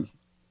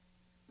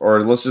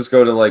or let's just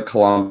go to like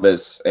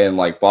Columbus and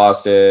like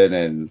Boston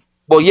and.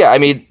 Well, yeah, I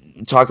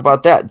mean, talk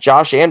about that.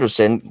 Josh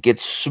Anderson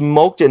gets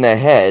smoked in the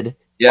head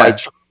by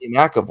Charlie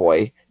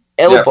McAvoy.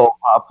 Elbow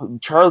up.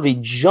 Charlie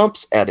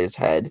jumps at his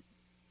head.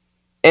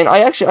 And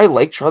I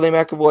like Charlie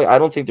McAvoy. I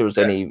don't think there was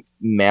any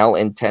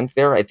malintent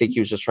there. I think he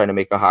was just trying to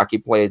make a hockey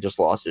play and just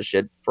lost his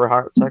shit for a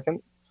hot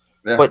second.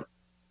 Yeah. But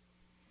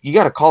you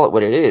got to call it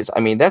what it is. I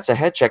mean, that's a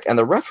head check, and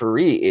the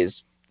referee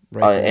is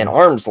an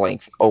arm's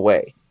length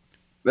away.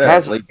 Yeah,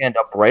 has his hand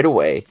up right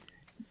away.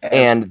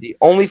 And the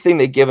only thing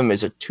they give him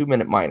is a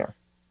 2-minute minor.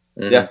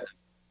 Mm-hmm. Yeah.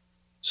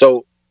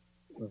 So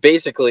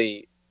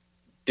basically,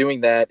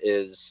 doing that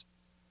is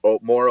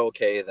more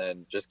okay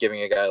than just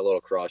giving a guy a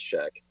little cross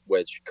check,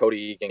 which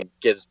Cody Eakin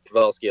gives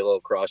Pavelski a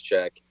little cross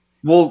check.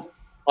 Well,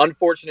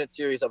 unfortunate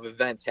series of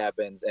events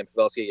happens, and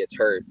Pavelski gets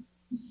hurt,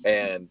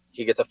 and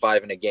he gets a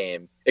 5 in a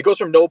game. It goes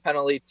from no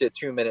penalty to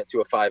 2 minute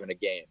to a 5 in a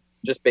game,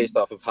 just based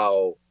off of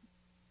how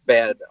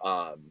bad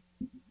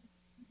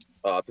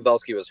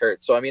Pavelski was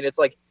hurt. So I mean, it's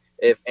like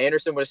if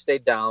Anderson would have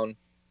stayed down,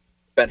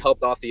 been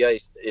helped off the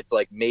ice, it's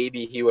like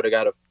maybe he would have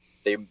got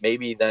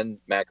maybe then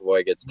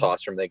McAvoy gets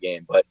tossed from the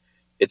game, but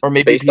it's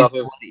based off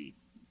of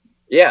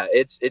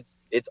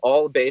it's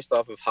all based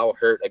off of how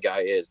hurt a guy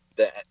is.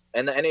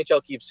 And the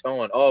NHL keeps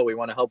going, oh, we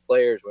want to help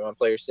players, we want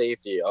player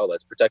safety, oh,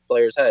 let's protect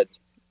players'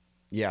 heads.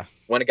 Yeah.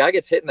 When a guy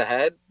gets hit in the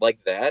head like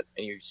that,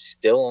 and you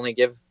still only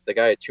give the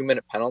guy a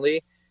 2-minute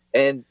penalty,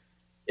 and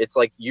it's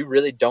like you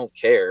really don't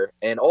care.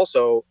 And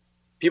also,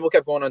 people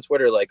kept going on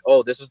Twitter like,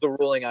 oh, this is the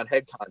ruling on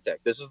head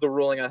contact. This is the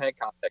ruling on head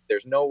contact.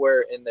 There's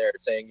nowhere in there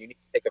saying you need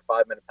to take a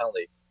 5-minute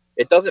penalty.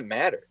 It doesn't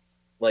matter.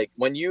 Like,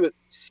 when you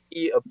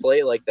see a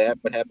play like that,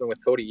 what happened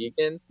with Cody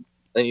Eakin,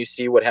 then you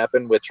see what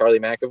happened with Charlie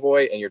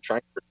McAvoy, and you're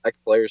trying to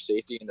protect players'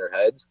 safety in their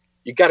heads,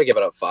 you got to give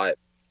it a 5.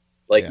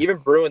 Like, even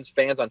Bruins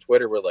fans on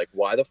Twitter were like,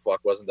 why the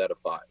fuck wasn't that a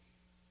 5?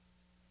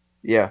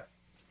 Yeah.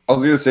 I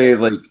was going to say,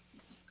 like,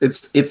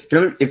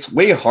 it's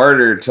way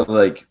harder to,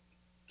 like,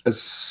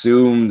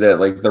 assume that,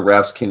 like, the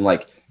refs can,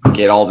 like,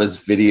 get all this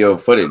video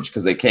footage,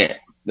 because they can't.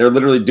 They're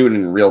literally doing it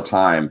in real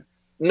time.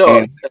 No.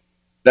 And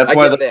that's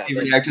why they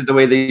reacted the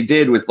way they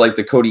did with, like,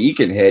 the Cody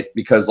Eakin hit,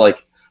 because,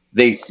 like,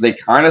 they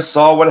kind of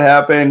saw what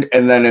happened,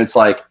 and then it's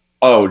like,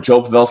 oh,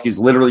 Joe Pavelski's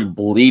literally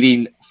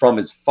bleeding from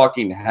his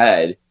fucking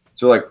head.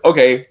 So like,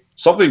 okay,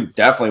 something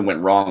definitely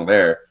went wrong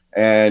there.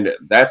 And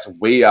that's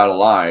way out of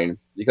line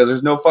because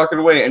there's no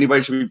fucking way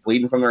anybody should be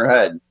bleeding from their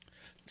head.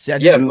 See,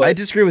 but I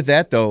disagree with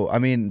that though. I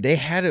mean, they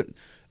had it.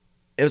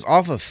 It was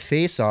off of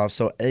face-off,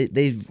 so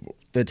the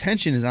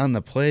attention is on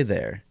the play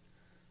there.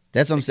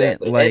 That's what I'm saying.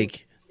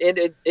 Like, and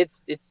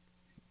it's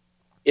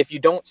if you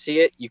don't see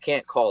it, you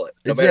can't call it.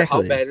 No matter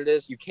how bad it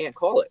is, you can't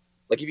call it.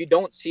 Like if you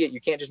don't see it,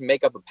 you can't just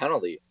make up a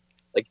penalty.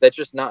 Like that's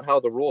just not how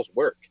the rules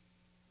work.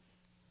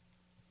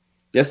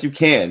 Yes, you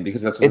can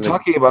because that's what And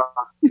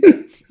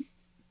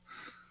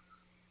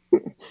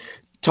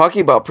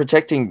talking about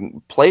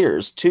protecting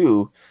players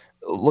too.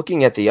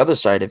 Looking at the other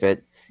side of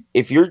it,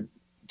 if you're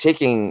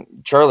taking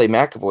Charlie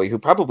McAvoy, who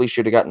probably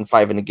should have gotten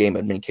 5 in a game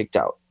and been kicked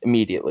out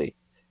immediately,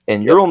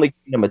 and you're only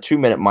giving him a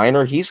 2-minute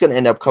minor, he's going to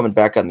end up coming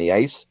back on the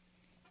ice.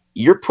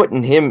 You're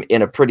putting him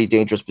in a pretty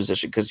dangerous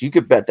position because you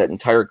could bet that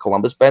entire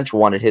Columbus bench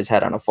wanted his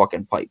head on a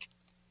fucking pike.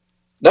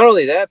 Not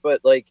only that,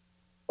 but like,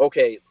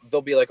 okay,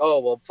 they'll be like, oh,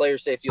 well, player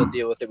safety will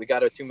deal with it. We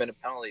got a 2-minute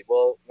penalty.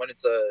 Well, when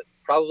it's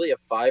probably a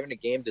 5 in a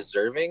game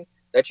deserving,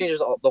 that changes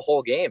the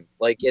whole game.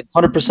 Like it's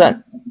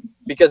 100%.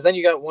 Because then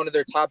you got one of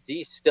their top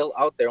Ds still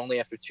out there only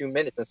after 2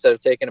 minutes instead of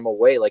taking him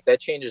away. Like that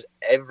changes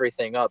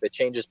everything up. It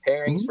changes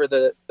pairings for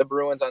the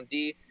Bruins on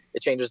D.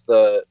 It changes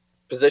the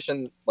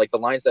position, like the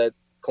lines that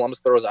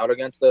Columbus throws out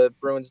against the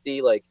Bruins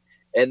D. Like,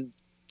 and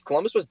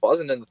Columbus was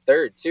buzzing in the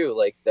third too.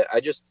 Like that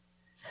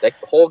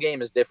whole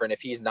game is different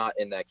if he's not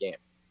in that game.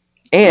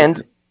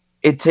 And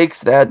it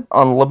takes that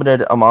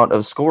unlimited amount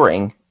of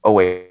scoring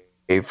away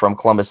from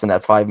Columbus in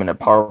that 5-minute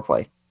power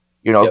play.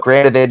 You know,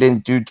 granted they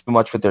didn't do too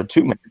much with their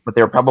 2 minutes, but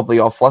they were probably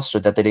all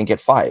flustered that they didn't get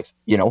 5.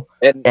 You know,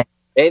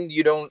 and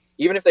you don't,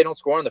 even if they don't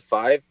score on the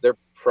 5, they're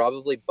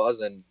probably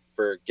buzzing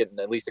for getting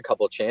at least a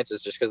couple of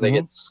chances just because they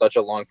get such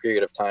a long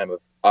period of time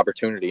of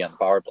opportunity on the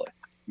power play.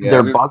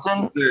 Yeah, they're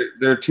buzzing.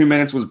 Their 2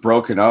 minutes was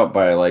broken up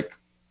by like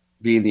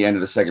being the end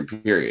of the second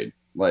period.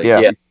 Like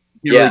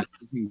really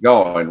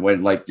going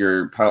when like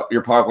your power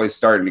play is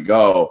starting to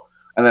go.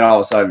 And then all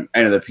of a sudden,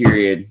 end of the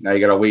period, now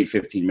you got to wait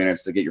 15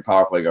 minutes to get your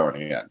power play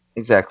going again.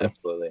 Exactly.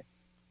 Absolutely.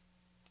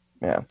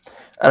 Yeah.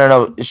 I don't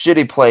know.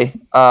 Shitty play.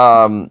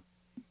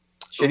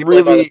 Shitty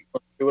play by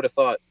who would have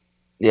thought?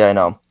 Yeah, I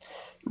know.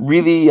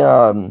 Really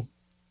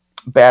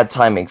bad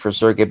timing for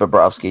Sergei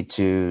Bobrovsky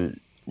to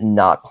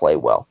not play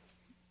well.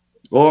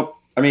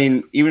 Well, I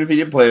mean, even if he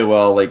did play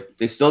well, like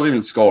they still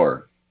didn't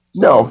score.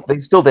 So. No, they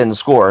still didn't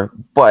score.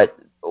 But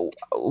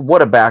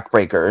what a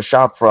backbreaker. A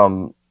shot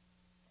from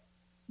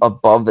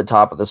above the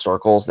top of the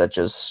circles that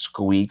just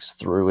squeaks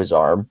through his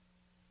arm.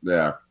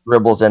 Yeah.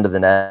 Dribbles into the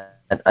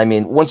net. I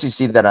mean, once you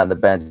see that on the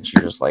bench,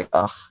 you're just like,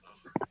 ugh.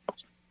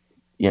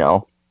 You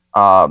know?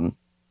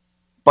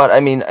 But, I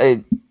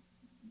mean,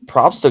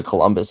 props to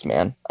Columbus,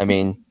 man. I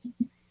mean,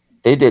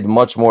 they did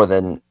much more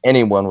than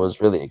anyone was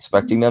really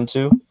expecting them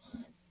to.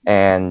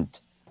 And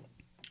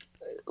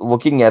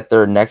looking at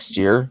their next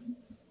year,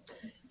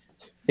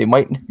 they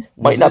might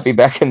not be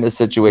back in this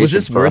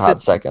situation for a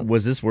hot second.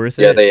 Was this worth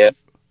it? Yeah, they have.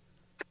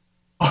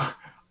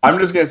 I'm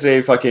just going to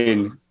say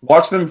fucking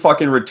watch them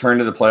fucking return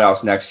to the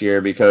playoffs next year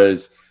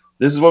because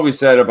this is what we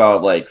said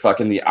about like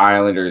fucking the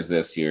Islanders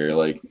this year.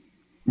 Like,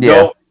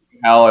 no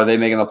hell are they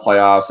making the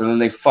playoffs and then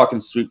they fucking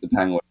sweep the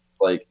Penguins.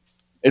 Like,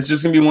 it's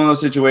just going to be one of those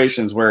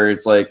situations where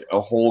it's like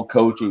a whole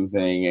coaching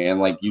thing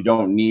and like you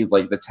don't need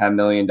like the $10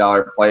 million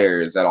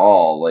players at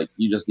all. Like,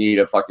 you just need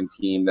a fucking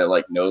team that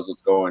like knows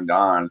what's going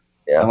on.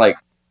 Yeah. And like,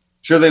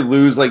 sure, they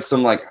lose like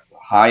some like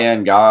high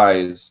end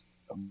guys.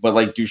 But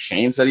like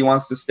Duchesne said he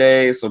wants to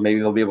stay, so maybe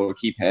they'll be able to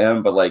keep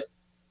him. But like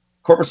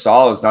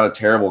Korpisalo is not a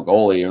terrible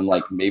goalie, and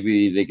like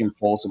maybe they can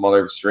pull some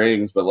other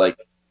strings. But like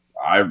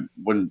I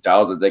wouldn't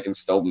doubt that they can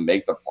still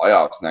make the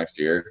playoffs next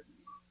year.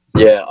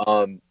 Yeah, I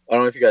don't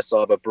know if you guys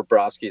saw, but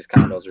Bobrovsky's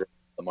condos are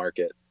on the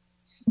market.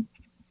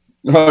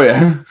 Oh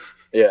yeah,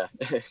 yeah,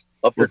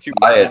 up for $2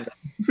 million.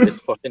 It's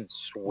fucking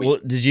sweet. Well,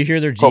 did you hear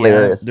their GM?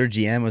 Hilarious. Their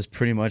GM was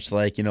pretty much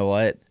like, you know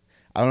what?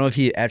 I don't know if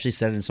he actually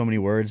said it in so many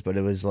words, but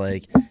it was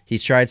like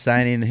he's tried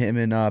signing him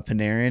and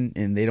Panarin,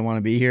 and they don't want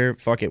to be here.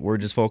 Fuck it, we're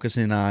just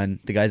focusing on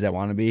the guys that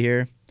want to be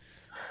here.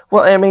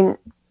 Well, I mean,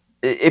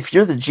 if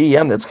you're the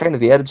GM, that's kind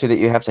of the attitude that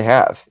you have to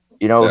have.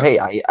 You know,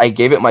 hey, I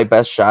gave it my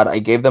best shot. I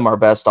gave them our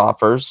best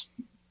offers.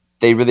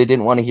 They really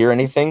didn't want to hear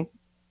anything.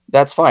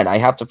 That's fine. I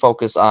have to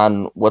focus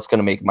on what's going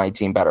to make my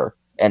team better.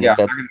 And if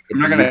that's I'm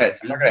not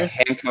gonna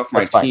handcuff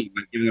my team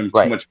by giving them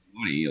too much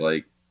money.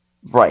 Like,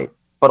 right.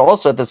 But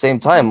also at the same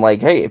time, like,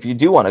 hey, if you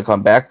do want to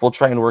come back, we'll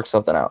try and work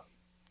something out.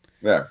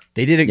 Yeah.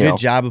 They did a good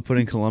job of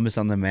putting Columbus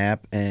on the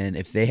map, and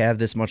if they have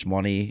this much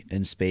money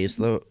and space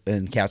though,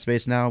 and cap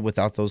space now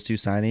without those two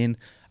signing,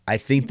 I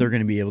think they're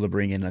going to be able to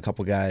bring in a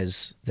couple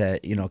guys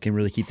that, you know, can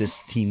really keep this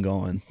team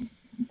going.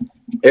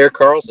 Erik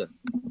Karlsson.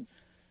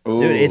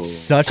 Dude, it's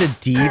such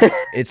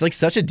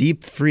a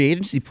deep free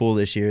agency pool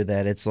this year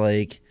that it's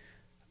like,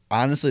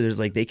 honestly, there's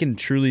like they can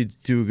truly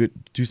do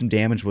some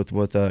damage with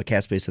what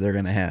cap space that they're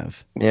going to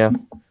have. Yeah.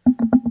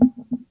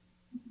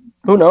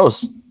 Who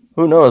knows?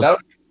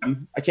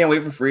 I can't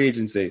wait for free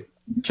agency.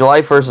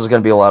 July 1st is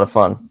going to be a lot of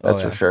fun.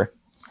 That's for sure.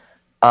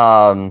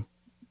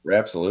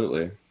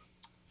 Absolutely.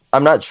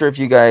 I'm not sure if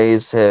you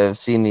guys have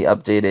seen the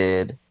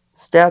updated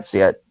stats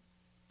yet,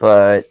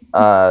 but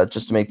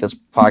just to make this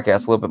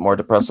podcast a little bit more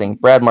depressing,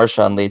 Brad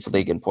Marchand leads the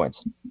league in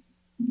points.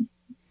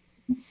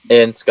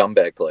 And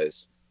scumbag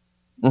plays.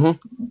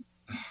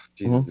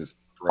 Jesus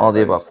all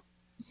the above.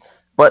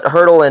 But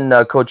Hurdle and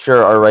Coach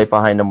Scher are right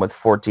behind him with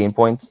 14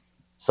 points.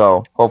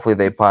 So hopefully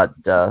they pot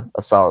a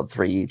solid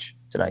 3 each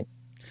tonight.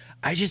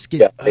 I just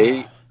get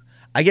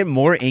I get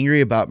more angry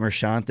about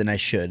Marchand than I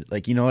should.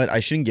 Like, you know what? I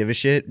shouldn't give a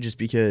shit just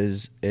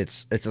because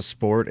it's a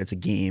sport, it's a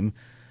game.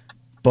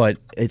 But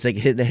it's like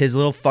his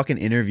little fucking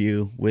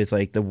interview with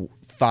like the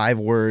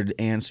 5-word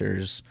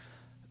answers.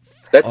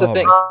 That's the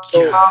thing.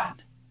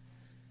 God.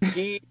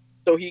 He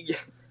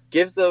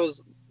gives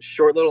those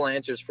short little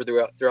answers for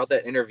throughout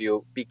that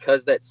interview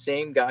because that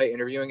same guy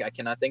interviewing, I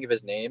cannot think of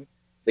his name,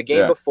 the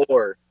game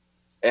before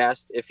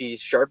asked if he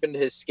sharpened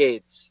his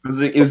skates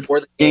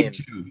before the game.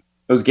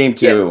 It was game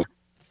 2. Yeah,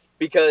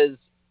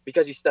 because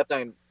he stepped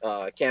on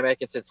Cam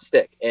Atkinson's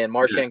stick, and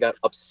Marchand got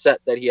upset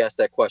that he asked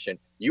that question.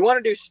 You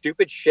want to do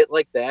stupid shit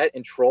like that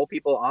and troll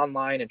people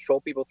online and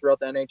troll people throughout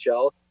the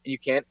NHL, and you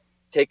can't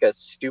take a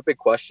stupid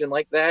question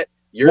like that?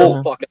 You're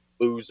a fucking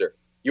loser.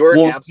 You're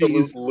an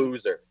absolute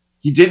loser.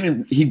 He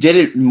did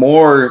it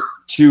more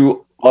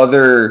to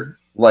other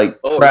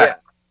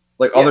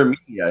other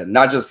media,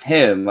 not just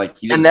him. Like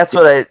that's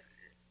what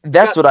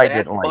I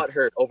didn't like.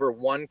 Butthurt over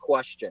one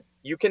question.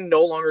 You can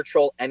no longer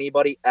troll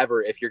anybody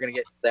ever if you're gonna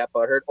get that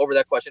butthurt over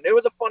that question. It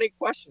was a funny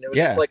question. It was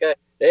just like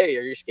hey,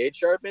 are your skates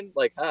sharpened?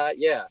 Like,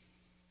 yeah.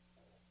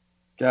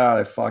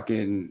 God,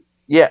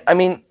 I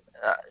mean,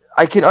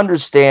 I can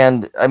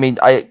understand. I mean,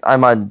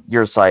 I'm on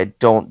your side.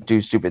 Don't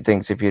do stupid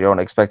things if you don't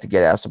expect to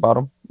get asked about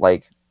them.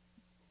 Like,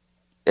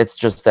 it's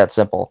just that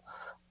simple.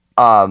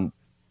 I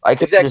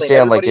can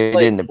understand like if you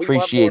didn't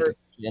appreciate.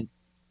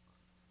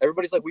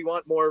 Everybody's like, we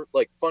want more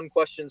like fun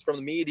questions from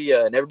the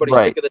media, and everybody's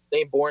sick of the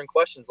same boring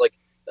questions. Like,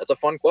 that's a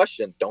fun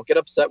question. Don't get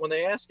upset when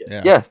they ask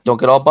it. Yeah, don't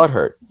get all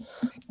butthurt.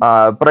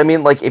 But I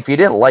mean, like, if you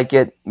didn't like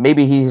it,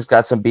 maybe he's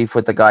got some beef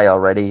with the guy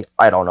already.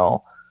 I don't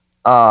know.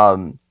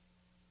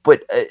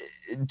 But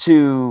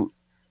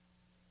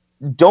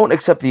don't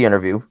accept the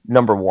interview.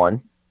 Number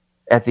one,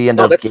 at the end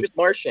of that's just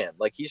Marchand.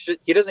 Like,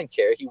 he doesn't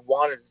care. He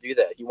wanted to do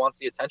that. He wants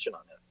the attention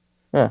on him.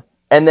 Yeah.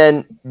 And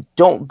then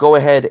don't go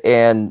ahead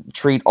and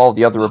treat all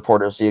the other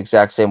reporters the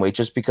exact same way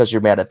just because you're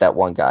mad at that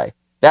one guy.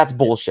 That's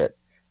bullshit.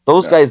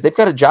 Those guys, they've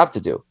got a job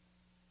to do.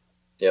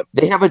 Yep.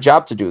 They have a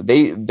job to do.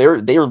 They're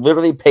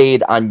literally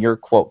paid on your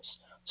quotes.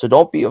 So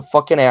don't be a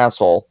fucking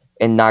asshole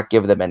and not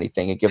give them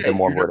anything and give them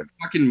more word.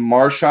 Fucking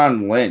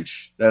Marshawn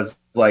Lynch. That's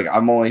like,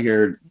 I'm only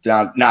here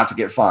not to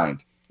get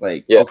fined.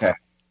 Like, okay,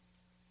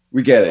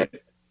 we get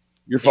it.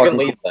 You're fucking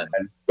leave then.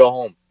 Go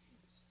home.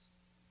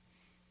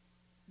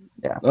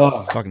 Yeah.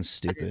 Oh, fucking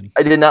stupid.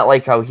 I did not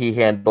like how he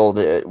handled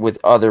it with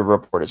other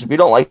reporters. If you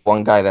don't like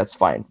one guy, that's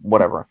fine.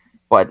 Whatever.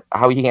 But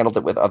how he handled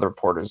it with other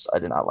reporters, I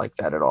did not like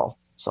that at all.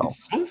 So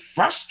it's so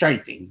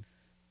frustrating.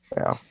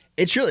 Yeah.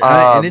 It's really,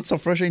 and it's so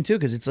frustrating too,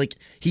 because it's like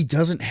he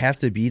doesn't have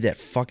to be that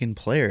fucking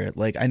player.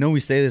 Like, I know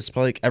we say this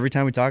probably every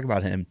time we talk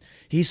about him.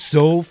 He's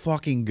so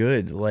fucking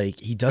good. Like,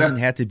 he doesn't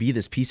have to be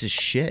this piece of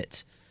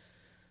shit.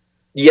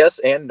 Yes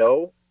and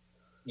no.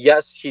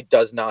 Yes, he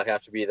does not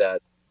have to be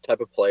that type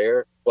of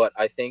player, but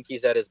I think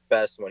he's at his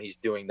best when he's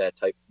doing that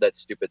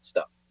stupid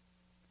stuff.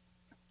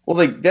 Well,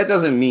 like, that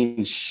doesn't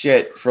mean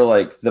shit for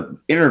like the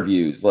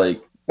interviews.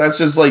 Like, that's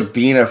just like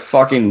being a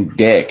fucking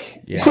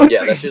dick. Yeah.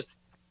 Yeah, that's just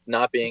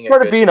not being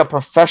part of being a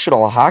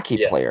professional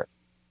hockey player.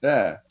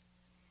 Yeah.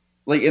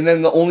 Like, and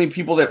then the only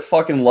people that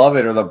fucking love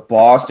it are the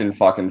Boston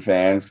fucking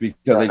fans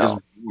because they just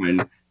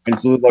won. And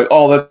so they're like,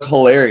 oh, that's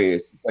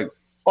hilarious. It's like,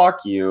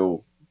 fuck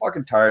you. I'm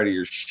fucking tired of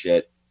your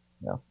shit.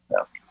 Yeah.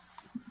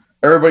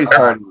 Everybody's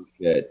tired of your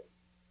shit.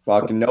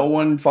 Fucking no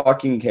one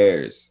fucking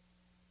cares.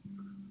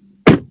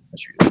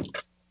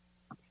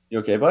 You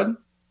okay, bud?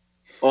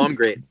 Oh, I'm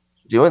great.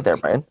 Doing it there,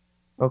 Brian.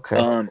 Okay.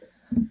 I'm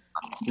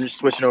just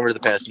switching over to the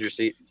passenger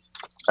seat.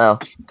 Oh,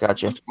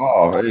 gotcha.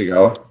 Oh, there you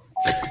go.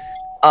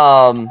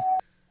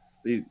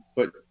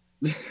 But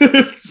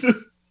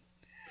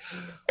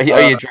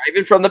are you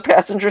driving from the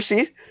passenger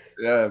seat?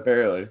 Yeah,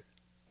 apparently.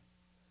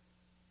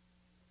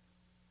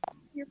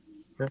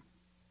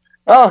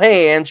 Oh,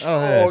 hey, Ange.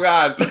 Oh,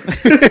 God.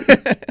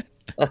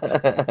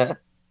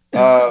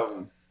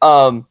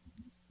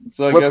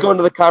 So let's go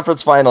into the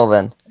conference final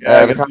then.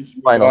 Yeah, the conference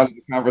finals.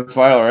 The conference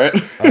final, right?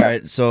 All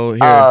right. So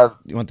here,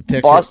 you want the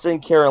picture? Boston,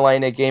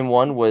 Carolina, game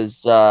 1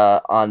 was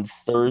on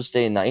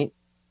Thursday night.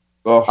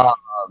 Oh.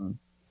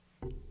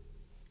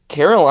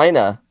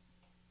 Carolina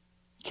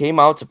came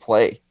out to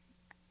play.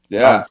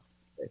 Yeah.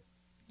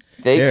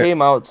 They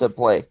came out to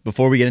play.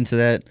 Before we get into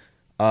that,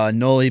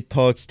 Noli,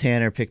 Potes,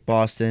 Tanner picked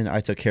Boston.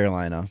 I took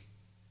Carolina.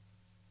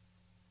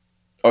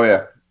 Oh,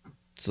 yeah.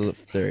 So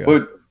there you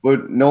go.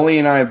 But Noli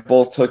and I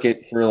both took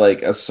it for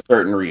like a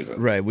certain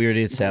reason. Right. We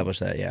already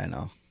established that. Yeah, I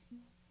know.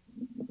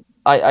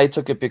 I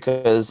took it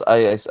because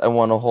I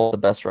want to hold the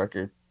best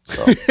record,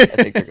 so I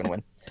think they're gonna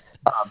win.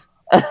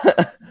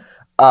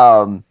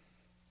 Um,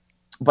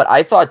 but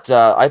I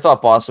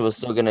thought Boston was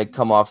still gonna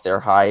come off their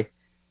high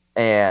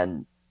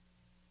and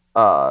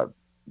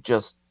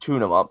just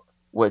tune them up,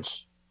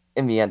 which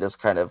in the end is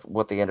kind of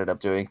what they ended up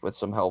doing with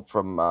some help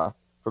from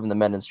the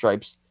men in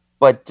stripes.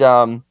 But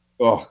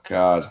Oh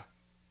God.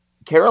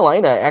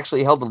 Carolina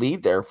actually held the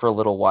lead there for a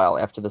little while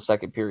after the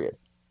second period.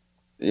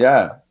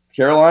 Yeah.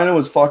 Carolina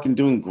was fucking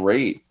doing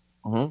great.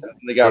 Mm-hmm. And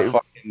they got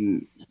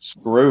fucking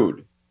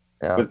screwed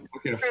with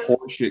fucking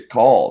horseshit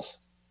calls.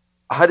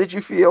 How did you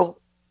feel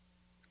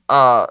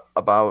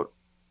about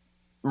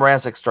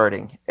Mrazek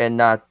starting and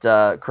not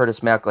Curtis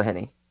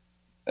McElhinney?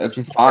 That's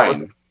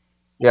fine.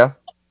 Yeah.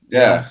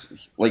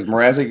 Like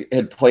Mrazek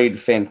had played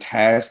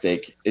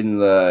fantastic in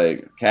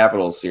the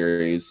Capitals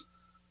series.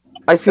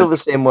 I feel the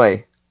same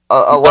way.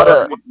 A lot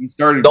of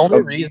the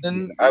only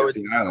reason I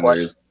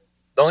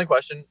would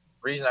question,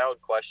 reason I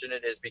would question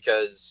it is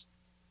because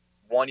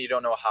one, you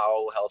don't know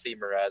how healthy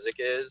Mrazek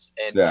is,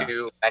 and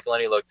two,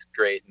 McElhinney looked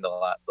great in the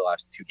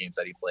last two games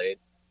that he played.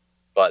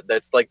 But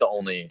that's like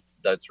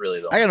that's really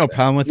the. I got no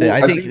problem with it.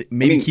 I think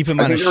maybe keep him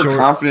on a short. They were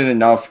confident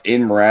enough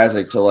in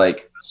Mrazek to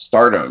like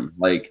start him.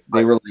 Like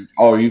they were like,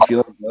 "Oh, are you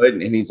feeling good?"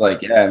 And he's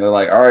like, "Yeah." And they're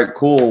like, "All right,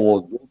 cool.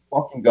 Well,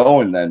 we're fucking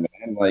going then,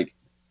 man. Like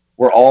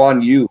we're all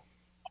on you."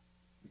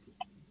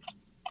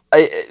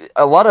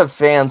 A lot of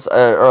fans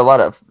or a lot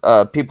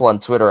of people on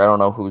Twitter, I don't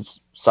know whose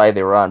side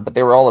they were on, but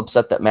they were all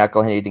upset that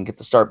McElhinney didn't get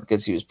the start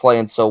because he was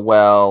playing so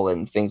well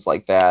and things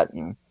like that.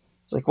 And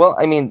it's like, well,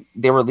 I mean,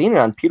 they were leaning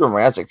on Peter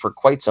Mrazek for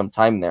quite some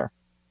time there.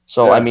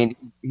 So, I mean,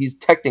 he's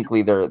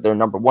technically their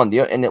number one.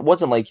 And it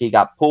wasn't like he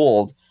got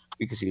pulled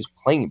because he was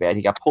playing bad.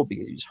 He got pulled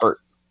because he was hurt,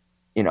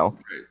 you know?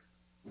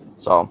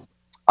 So,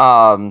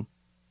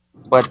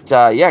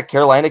 yeah,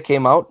 Carolina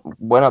came out,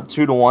 went up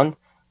 2-1.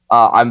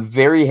 I'm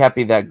very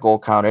happy that goal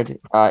counted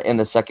in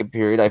the second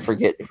period. I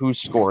forget who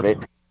scored it,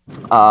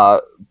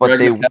 but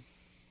Gregory McKegg.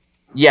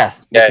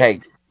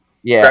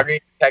 Yeah,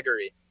 Gregory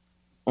McKeggery.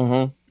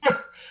 Mm-hmm.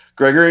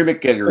 Gregory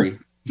McKeggery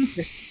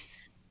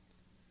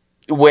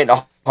went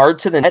hard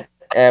to the net.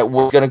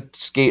 Was gonna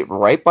skate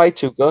right by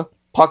Tuukka.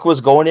 Puck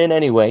was going in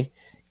anyway,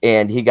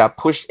 and he got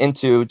pushed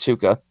into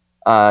Tuukka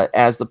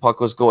as the puck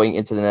was going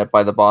into the net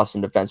by the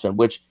Boston defenseman.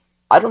 Which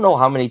I don't know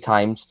how many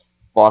times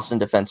Boston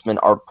defensemen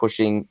are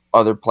pushing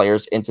other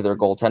players into their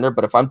goaltender,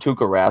 but if I'm Tuukka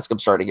Rask, I'm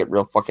starting to get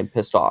real fucking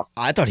pissed off.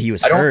 I thought he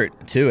was hurt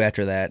too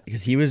after that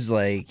because he was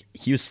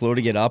slow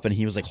to get up and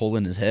he was like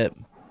holding his hip.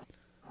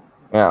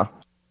 Yeah.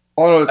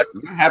 Oh, that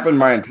happened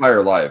my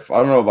entire life. I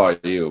don't know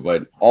about you,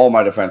 but all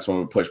my defensemen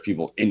would push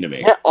people into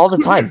me. Yeah, all the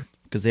time.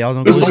 Because they all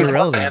don't go to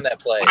relevant. That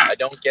play, I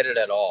don't get it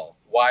at all.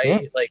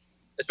 Why, like,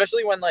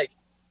 especially when like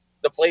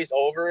the play's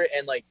over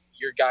and like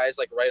your guy's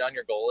like right on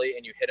your goalie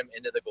and you hit him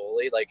into the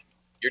goalie, like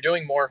you're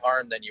doing more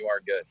harm than you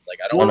are good. Like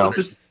I don't know.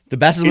 The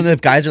best is when the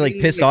guys are like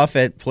pissed off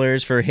at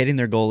players for hitting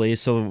their goalie,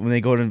 so when they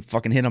go to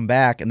fucking hit them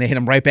back and they hit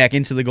them right back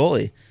into the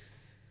goalie.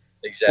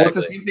 Exactly. Well, it's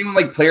the same thing when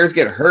like players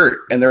get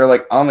hurt and they're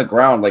like on the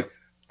ground, like.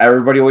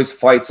 Everybody always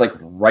fights like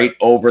right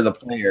over the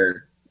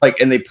player,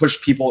 like, and they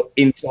push people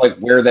into like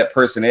where that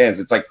person is.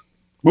 It's like,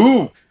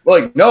 move,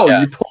 like no,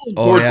 you pull the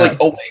boards like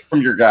away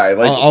from your guy.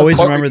 Like, I'll always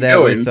remember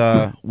that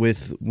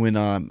with when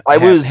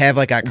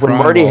Havlat got when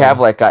Marty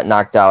Havlat got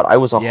knocked out. I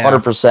was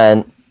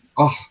 100%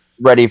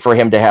 ready for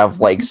him to have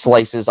like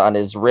slices on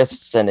his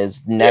wrists and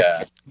his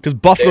neck because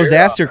Buff goes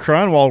after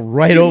Cronwall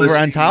right over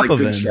on top of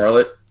him.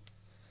 Charlotte.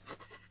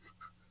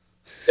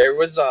 There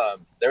was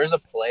a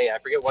play, I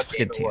forget what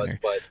game it was,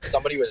 but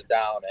somebody was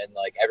down and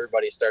like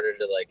everybody started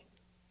to like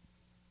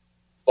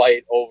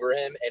fight over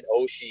him, and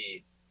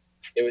Oshie,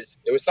 it was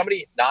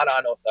somebody not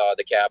on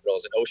the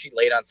Capitals, and Oshie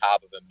laid on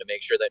top of him to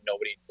make sure that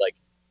nobody like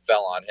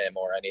fell on him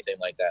or anything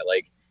like that.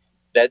 Like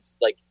that's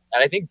like,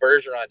 and I think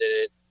Bergeron did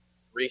it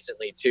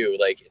recently too.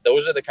 Like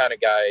those are the kind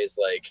of guys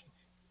like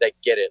that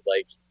get it.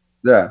 Like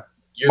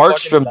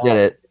Markstrom did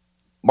it.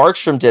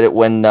 Markstrom did it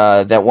when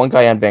that one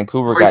guy on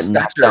Vancouver got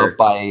knocked out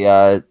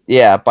by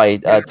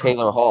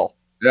Taylor Hall.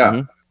 Yeah.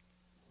 Mm-hmm.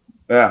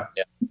 Yeah.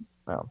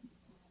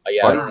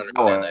 I don't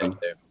understand that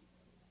either.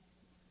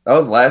 That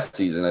was last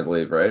season, I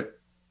believe, right?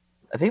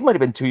 I think it might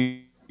have been 2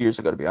 years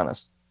ago, to be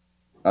honest.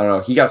 I don't know.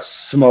 He got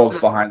smoked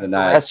behind the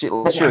net. Last year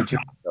 2 years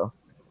ago.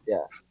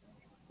 Yeah.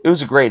 It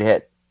was a great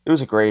hit.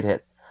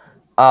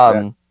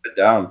 Down.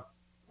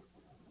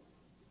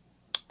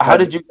 How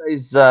did you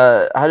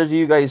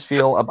guys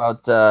feel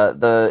about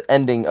the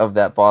ending of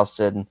that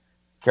Boston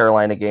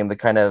Carolina game, the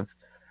kind of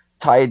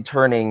tide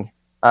turning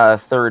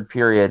third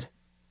period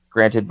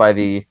granted by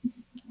the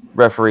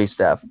referee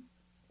staff?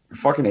 I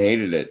fucking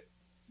hated it.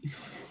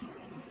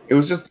 It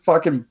was just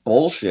fucking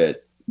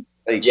bullshit.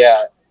 Like,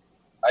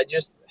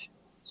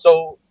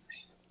 so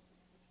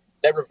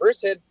that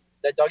reverse hit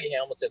that Dougie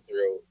Hamilton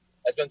threw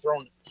has been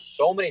thrown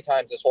so many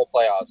times this whole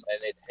playoffs,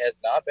 and it has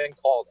not been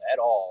called at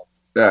all.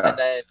 Yeah. And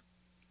then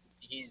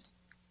he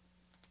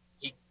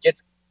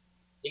gets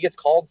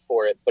called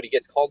for it, but he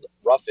gets called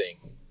roughing,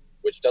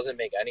 which doesn't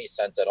make any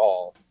sense at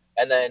all.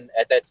 And then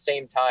at that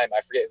same time,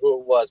 I forget who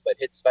it was, but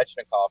hit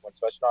Svechnikov when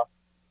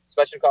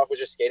Svechnikov was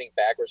just skating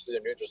backwards through the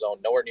neutral zone,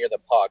 nowhere near the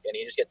puck, and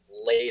he just gets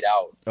laid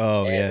out.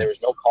 Oh, and yeah. there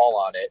was no call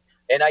on it.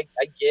 And I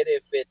get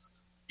if it's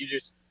you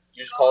just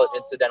call it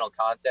incidental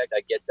contact.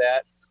 I get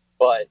that,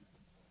 but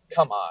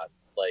come on,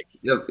 like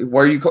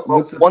why are you?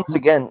 Once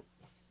again,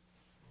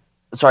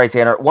 sorry,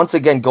 Tanner. Once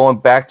again, going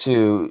back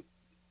to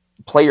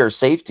player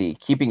safety,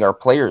 keeping our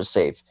players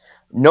safe.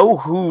 Know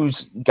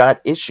who's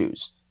got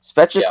issues.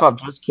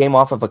 Svechnikov just came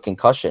off of a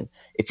concussion.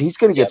 If he's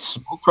going to get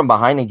smoked from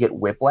behind and get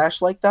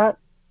whiplash like that,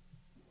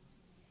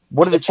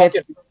 what are the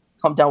chances he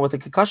come down with a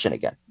concussion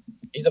again?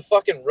 He's a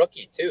fucking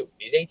rookie too.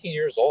 He's 18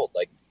 years old.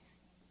 Like,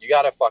 you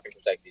gotta fucking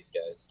protect these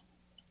guys.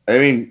 I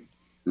mean,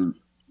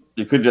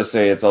 you could just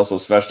say it's also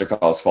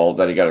Svechnikov's fault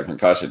that he got a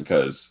concussion,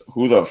 because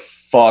who the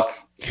fuck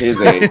is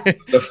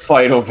the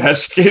fight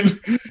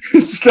Ovechkin?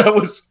 That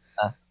was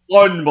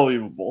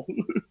unbelievable.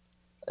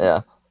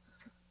 Yeah.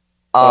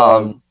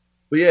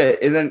 But yeah,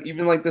 and then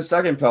even like the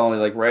second penalty,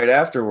 like right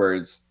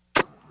afterwards,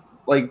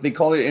 like they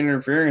called it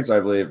interference, I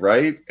believe,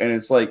 right? And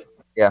it's like,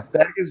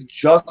 Backes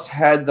just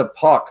had the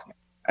puck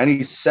and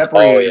he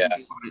separated. Oh,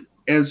 yeah.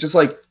 And it's just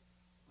like,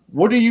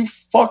 what are you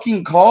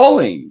fucking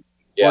calling?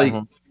 Yeah. Like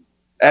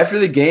after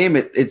the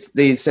game,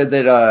 they said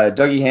that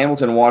Dougie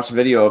Hamilton watched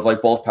video of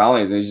like both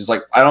penalties, and he's just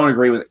like, I don't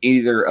agree with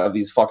either of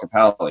these fucking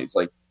penalties.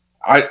 Like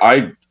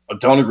I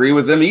don't agree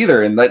with them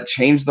either, and that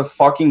changed the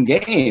fucking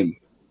game.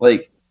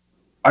 Like,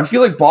 I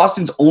feel like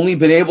Boston's only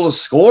been able to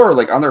score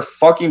like on their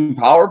fucking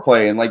power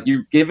play, and like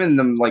you're giving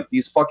them like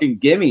these fucking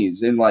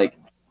gimmies, and like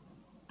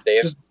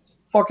just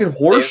fucking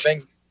horse.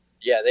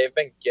 They've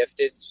been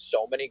gifted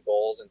so many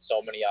goals and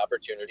so many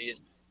opportunities.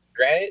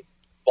 Granted,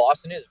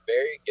 Boston is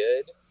very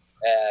good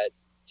at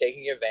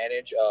taking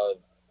advantage of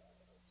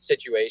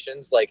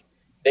situations. Like,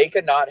 they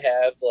could not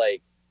have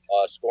like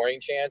a scoring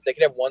chance. They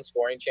could have one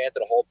scoring chance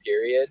in a whole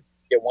period,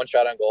 get one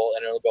shot on goal,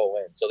 and it'll go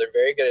in. So they're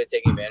very good at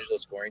taking advantage of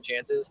those scoring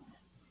chances.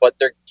 But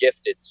they're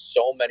gifted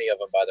so many of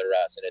them by the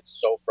rest, and it's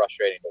so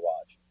frustrating to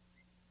watch.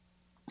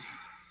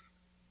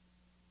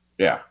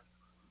 Yeah.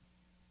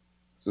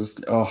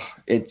 Just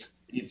it's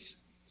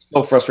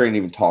so frustrating to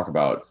even talk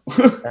about.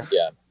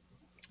 Yeah.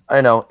 I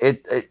know.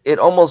 It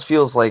almost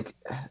feels like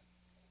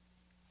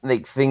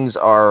things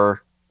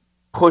are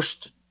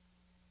pushed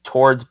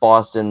towards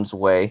Boston's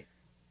way.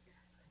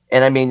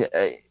 And I mean,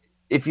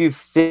 if you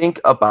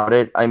think about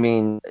it, I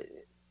mean,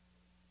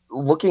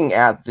 looking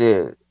at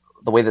the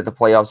way that the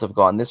playoffs have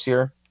gone this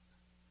year,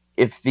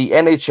 if the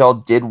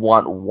NHL did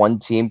want one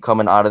team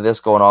coming out of this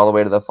going all the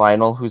way to the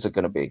final, who's it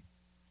going to be?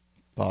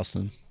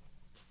 Boston.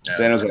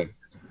 San Jose.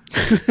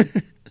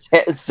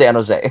 It's San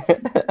Jose.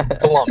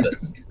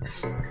 Columbus.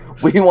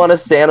 We want a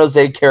San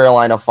Jose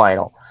Carolina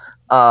final.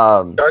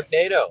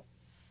 Sharknado.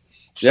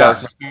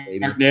 Yeah.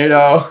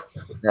 Sharknado.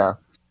 Yeah.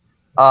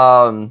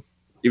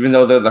 Even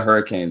though they're the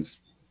Hurricanes.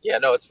 Yeah,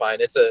 no, it's fine.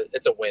 It's a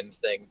wind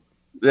thing.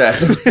 Yeah.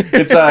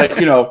 It's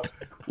you know,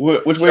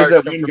 which way is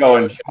that wind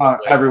going?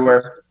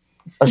 Everywhere.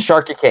 A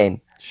Sharkicane.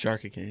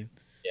 Sharkicane.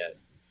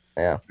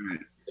 Yeah.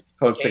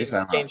 Coach,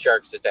 Cane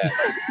Sharks attack.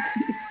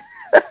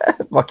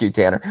 Fuck you,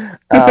 Tanner.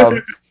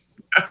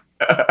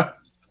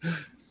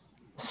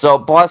 So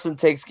Boston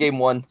takes game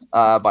one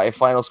by a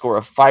final score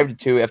of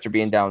 5-2 after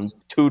being down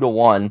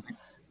 2-1.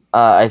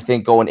 I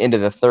think going into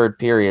the third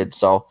period.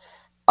 So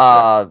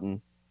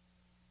Carolina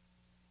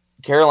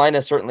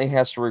certainly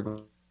has to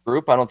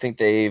regroup. I don't think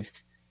they've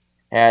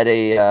had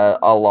a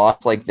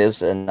loss like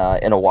this in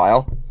a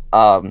while.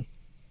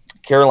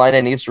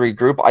 Carolina needs to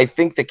regroup. I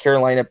think that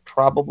Carolina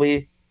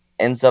probably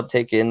ends up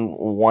taking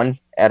one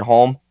at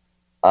home,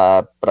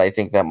 but I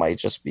think that might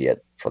just be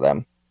it for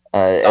them.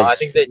 I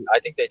think they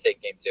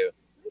take game two.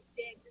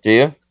 Do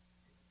you?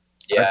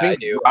 Yeah, I think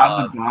do.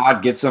 Rob the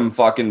God gets them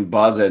fucking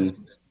buzzing.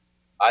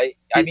 I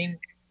mean,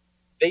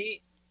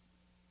 they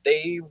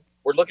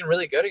were looking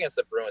really good against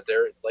the Bruins.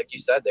 They're, like you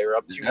said, they were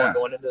up 2-1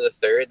 going into the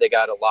third. They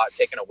got a lot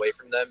taken away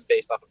from them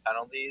based off of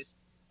penalties.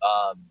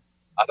 I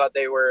thought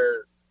they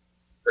were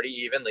pretty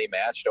evenly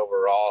matched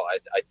overall.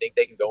 I think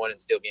they can go in and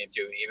steal game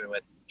two, even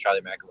with Charlie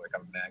McAvoy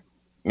coming back.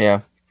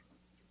 Yeah.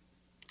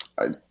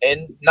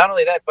 And not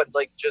only that, but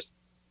like just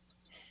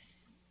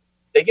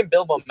they can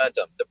build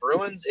momentum. The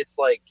Bruins, it's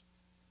like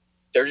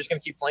they're just going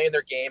to keep playing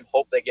their game,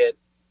 hope they get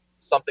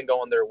something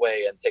going their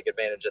way and take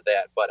advantage of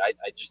that. But I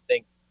just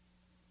think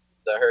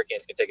the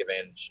Hurricanes can take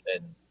advantage,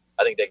 and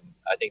I think they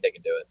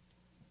can do it.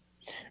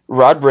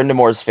 Rod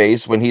Brindamore's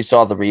face when he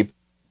saw the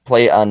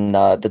replay on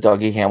the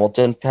Dougie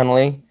Hamilton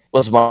penalty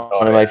was one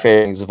of my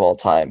favorite things of all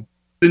time.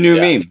 The new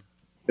meme.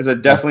 It's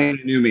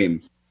definitely a new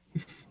meme.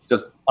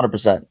 Just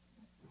 100%.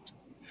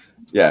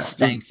 Yeah.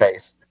 Stank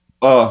face.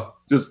 Oh,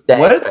 just Stank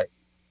what? face.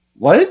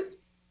 What? Are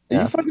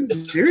Yeah. you fucking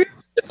serious?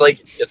 It's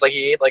like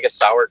he ate like a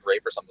sour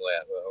grape or something like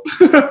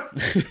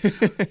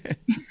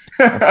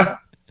that.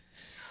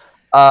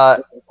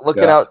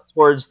 Looking out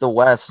towards the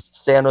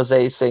west, San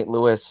Jose, St.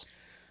 Louis.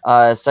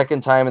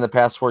 Second time in the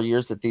past 4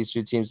 years that these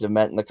two teams have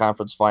met in the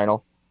conference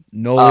final.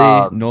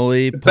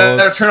 Noli Better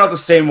Poets. turn out the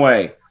same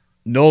way.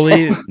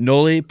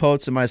 Noli,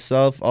 Poets, and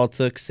myself all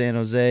took San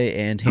Jose,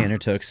 and Tanner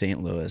took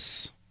St.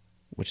 Louis,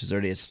 which is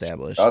already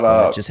established. Shut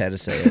but up. Just had to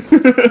say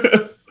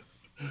it.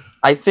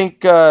 I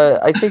think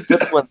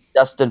this one's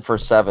destined for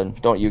 7.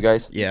 Don't you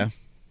guys? Yeah.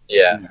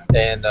 Yeah,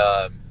 and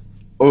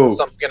Ooh.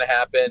 something's gonna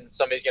happen.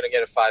 Somebody's gonna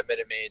get a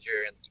 5-minute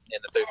major in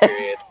the third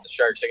period. The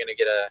Sharks are gonna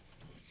get a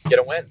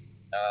win.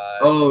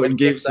 In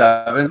game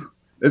 7?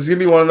 This is going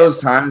to be one of those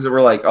times that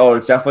we're like, oh,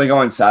 it's definitely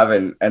going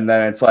 7. And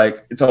then it's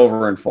like, it's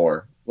over in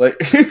 4.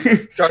 Like,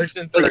 Sharks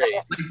in 3.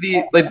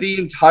 the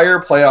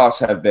entire playoffs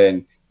have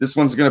been, this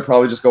one's going to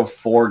probably just go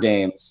 4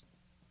 games.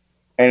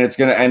 And it's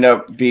going to end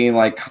up being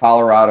like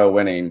Colorado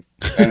winning.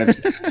 And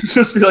it's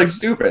just be like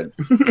stupid.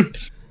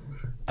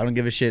 I don't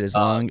give a shit as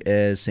long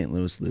as St.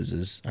 Louis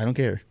loses. I don't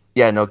care.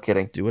 Yeah, no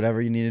kidding. Do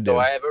whatever you need to do. So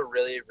I have a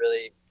really,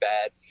 really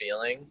bad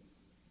feeling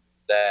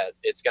that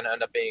it's going to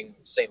end up being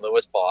St.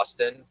 Louis,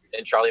 Boston,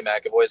 and Charlie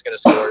McAvoy is going to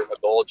score a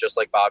goal just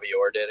like Bobby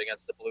Orr did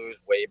against the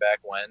Blues way back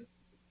when.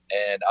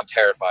 And I'm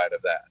terrified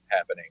of that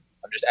happening.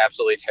 I'm just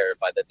absolutely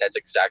terrified that that's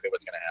exactly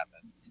what's going to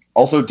happen.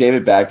 Also,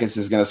 David Backes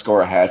is going to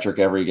score a hat trick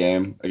every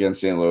game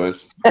against St.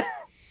 Louis.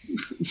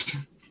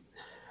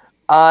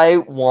 I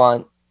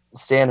want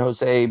San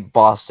Jose,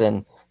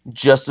 Boston,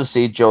 just to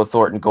see Joe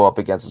Thornton go up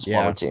against his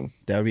former team.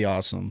 That would be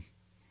awesome.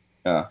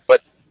 Yeah.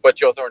 But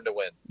Joe Thornton to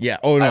win. Yeah.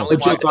 Oh, no.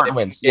 But Joe Thornton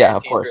wins. Yeah,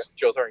 of course.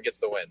 Joe Thornton gets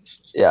the win.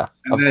 Yeah,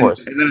 And of then,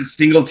 course. And then a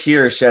single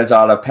tear sheds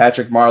out of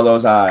Patrick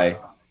Marleau's eye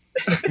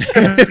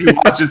as he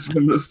watches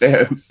from the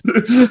stands.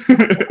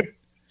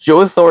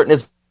 Joe Thornton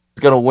is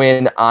going to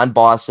win on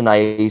Boston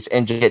ice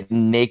and just get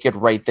naked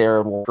right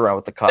there and walk around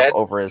with the cup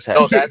over his head.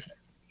 No, that's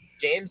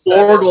game 7.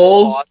 4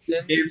 goals.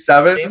 Boston. Game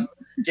 7.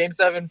 Game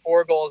 7,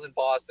 4 goals in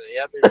Boston.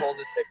 Yep, he pulls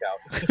his stick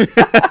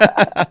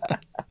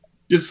out.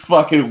 Just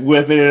fucking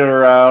whipping it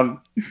around.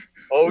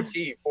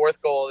 OT, 4th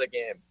goal of the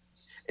game.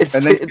 And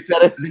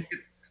then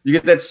you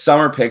get that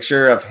summer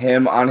picture of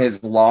him on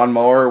his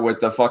lawnmower with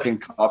the fucking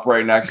cup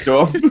right next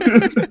to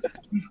him.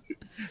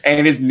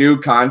 And his new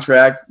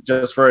contract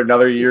just for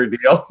another year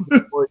deal.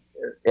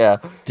 Yeah.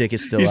 Dick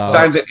is still He out.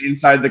 signs it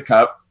inside the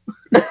cup.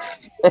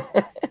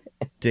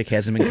 Dick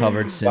hasn't been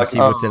covered since he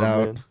whipped it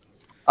out.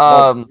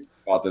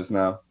 About this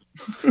now.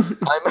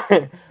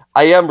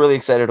 I am really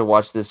excited to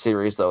watch this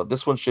series, though.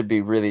 This one should be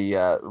really,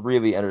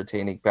 really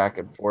entertaining back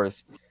and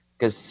forth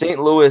because St.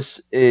 Louis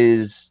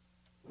is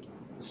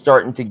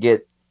starting to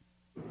get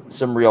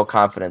some real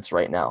confidence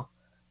right now,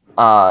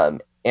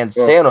 and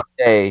San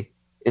Jose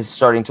is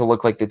starting to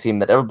look like the team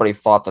that everybody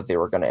thought that they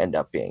were going to end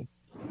up being.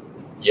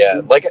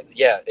 Yeah,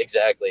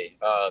 exactly.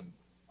 I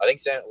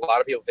think a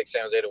lot of people picked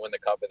San Jose to win the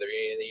cup at the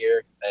beginning of the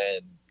year,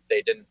 and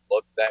they didn't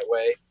look that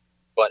way.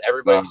 But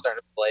everybody's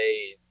starting to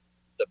play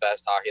the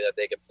best hockey that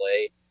they could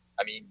play.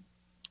 I mean,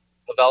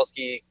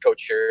 Pavelski,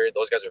 Couture,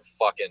 those guys are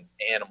fucking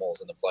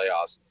animals in the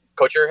playoffs.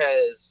 Couture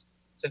has,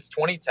 since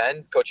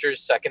 2010, Couture's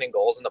second in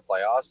goals in the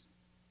playoffs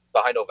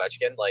behind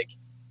Ovechkin. Like,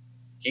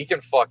 he's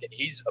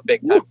a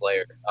big-time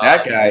player.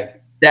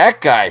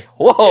 That guy.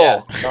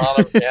 Whoa.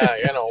 Yeah,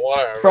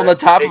 whatever. From the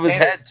top of Tanner, his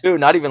head, too,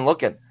 not even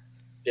looking.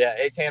 Yeah,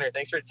 hey, Tanner,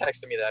 thanks for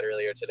texting me that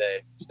earlier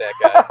today. It's that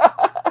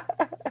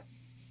guy.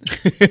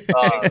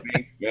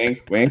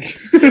 Wink, wink.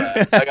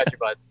 Yeah, I got you,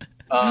 bud.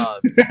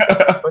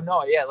 But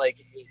no, yeah,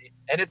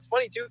 and it's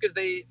funny too because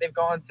they've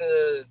gone to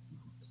the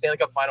Stanley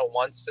Cup final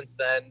once since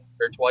then,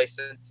 or twice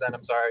since then.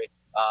 I'm sorry.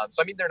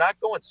 So I mean, they're not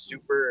going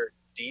super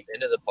deep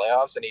into the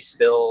playoffs, and he's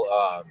still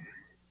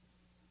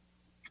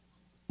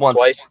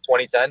twice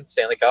 2010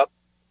 Stanley Cup.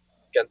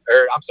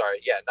 Or I'm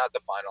sorry, yeah, not the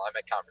final. I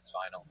meant conference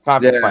final.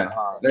 Conference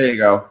final. There you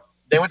go.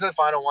 They went to the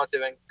final once.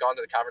 They've gone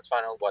to the conference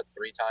final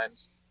 3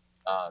 times.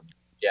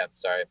 Yeah,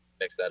 sorry,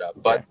 mixed that up.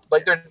 But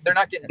they're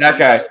not getting that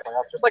guy.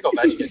 Just like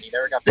Ovechkin, he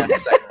never got past the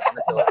second round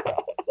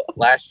until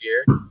last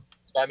year.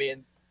 So I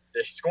mean,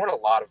 they're scoring a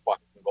lot of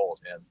fucking goals,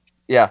 man.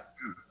 Yeah,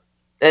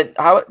 and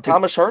how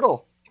Thomas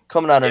Hertl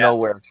coming out of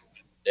nowhere.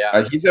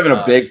 Yeah, He's having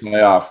a big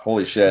playoff.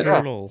 Holy shit!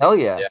 Yeah. Hell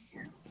yeah.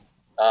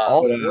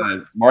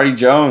 Marty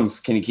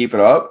Jones, can you keep it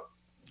up?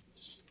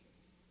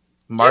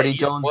 Marty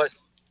Jones.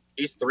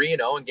 He's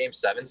 3-0 in game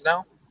 7s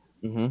now.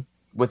 Mm-hmm.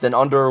 With an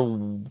under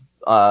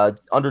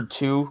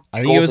 2.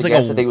 I think it was like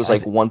I think it was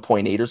like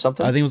 1.8 or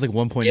something. I think it was like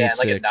 1.86. Yeah,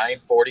 like a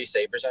 940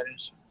 save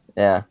percentage.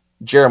 Yeah,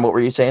 Jerem, what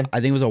were you saying? I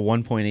think it was a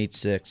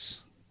 1.86.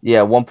 Yeah,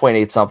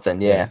 1.8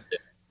 something. Yeah.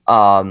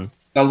 Sounds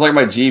like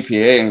my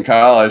GPA in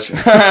college.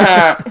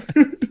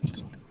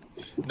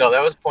 No,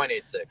 that was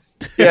 0.86.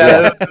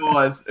 Yeah, it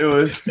was. It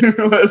was.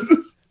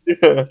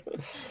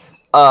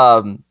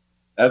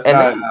 That's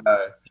not.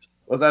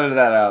 Let's edit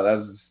that out.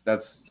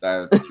 That's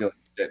I feel like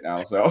shit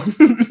now. So.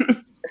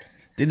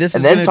 Dude,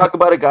 and then talk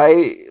about a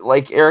guy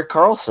like Erik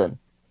Karlsson,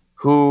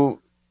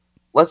 who,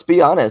 let's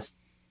be honest,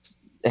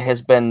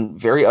 has been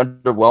very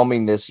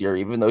underwhelming this year,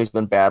 even though he's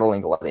been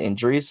battling a lot of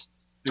injuries.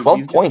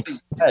 12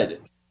 points.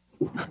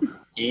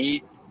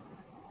 He's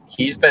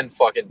been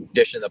fucking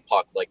dishing the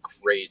puck like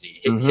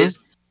crazy. Mm-hmm.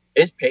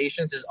 His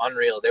patience is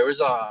unreal. There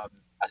was I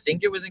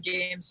think it was in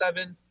game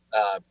 7.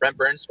 Brent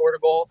Burns scored a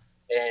goal,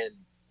 and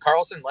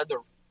Karlsson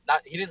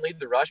he didn't lead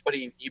the rush, but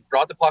he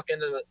brought the puck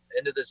into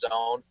the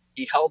zone.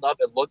 He held up.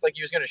 It looked like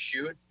he was going to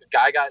shoot. The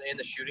guy got in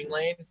the shooting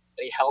lane, and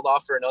he held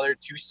off for another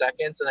 2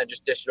 seconds, and then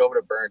just dished it over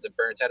to Burns, and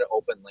Burns had an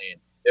open lane.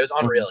 It was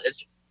unreal.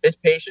 His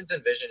patience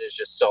and vision is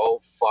just so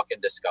fucking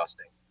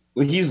disgusting.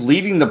 He's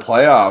leading the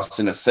playoffs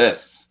in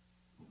assists.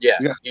 Yeah,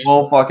 he's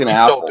fucking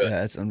apple. So good.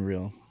 Yeah, that's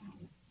unreal.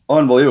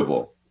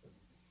 Unbelievable.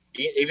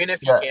 Even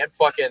if you can't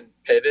fucking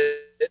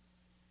pivot,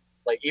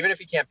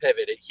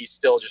 he's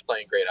still just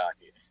playing great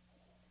hockey.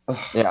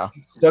 Yeah.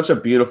 He's such a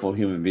beautiful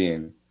human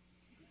being.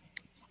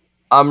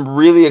 I'm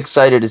really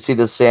excited to see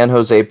the San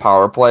Jose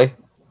power play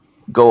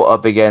go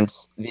up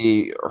against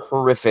the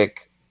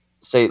horrific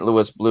St.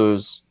 Louis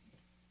Blues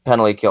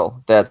penalty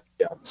kill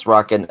that's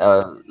rocking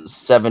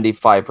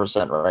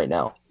 75% right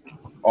now.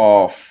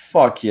 Oh,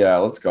 fuck yeah.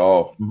 Let's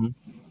go. Mm-hmm.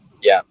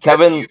 Yeah.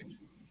 Kevin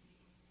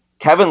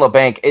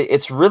LeBanc,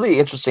 it's really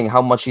interesting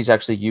how much he's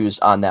actually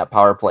used on that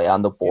power play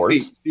on the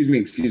boards.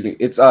 Excuse me.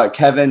 It's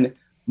Kevin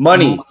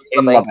Money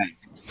in LeBanc.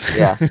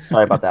 Yeah,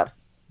 sorry about that.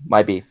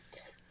 Might be.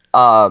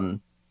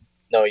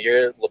 No,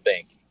 you're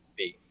LeBanc.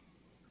 B.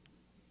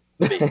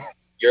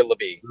 You're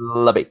LeB.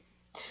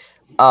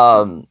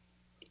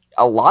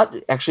 A lot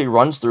actually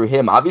runs through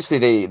him. Obviously,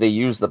 they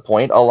use the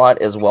point a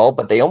lot as well,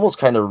 but they almost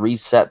kind of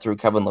reset through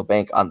Kevin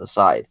LeBanc on the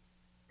side,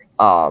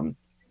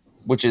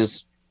 which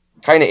is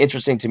kind of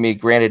interesting to me.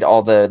 Granted,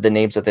 all the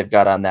names that they've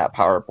got on that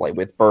power play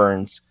with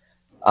Burns,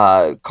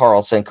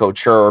 Carlson,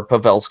 Couture,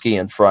 Pavelski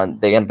in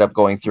front, they ended up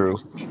going through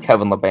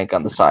Kevin LeBanc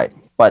on the side.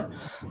 But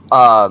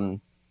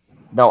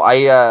no,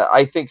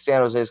 I think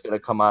San Jose is going to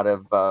come out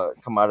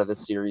of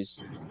this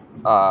series.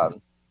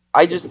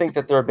 I just think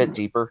that they're a bit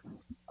deeper.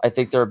 I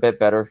think they're a bit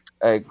better.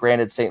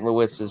 Granted, St.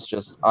 Louis is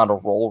just on a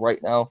roll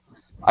right now.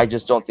 I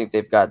just don't think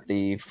they've got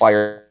the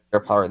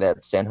firepower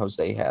that San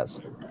Jose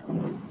has.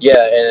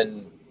 Yeah,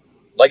 and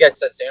like I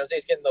said, San Jose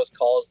is getting those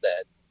calls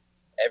that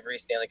every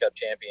Stanley Cup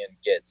champion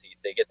gets.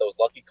 They get those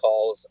lucky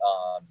calls,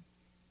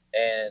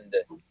 and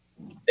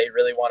they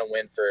really want to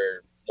win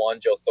for, 1,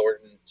 Joe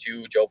Thornton,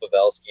 2, Joe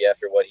Pavelski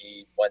after what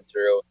he went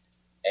through.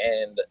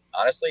 And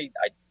honestly,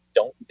 I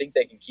don't think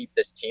they can keep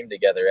this team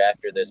together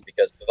after this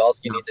because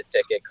Pavelski needs a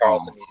ticket,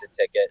 Carlson needs a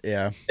ticket.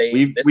 Yeah.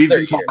 We've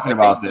been talking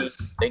about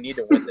this. They need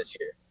to win this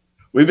year.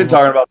 We've been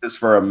talking about this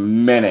for a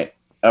minute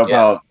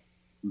about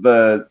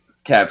the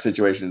cap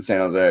situation in San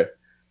Jose.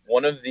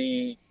 One of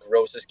the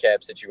grossest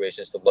cap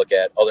situations to look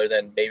at, other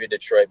than maybe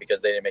Detroit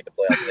because they didn't make the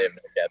playoffs and they have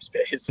no cap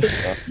space.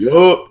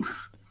 Yup.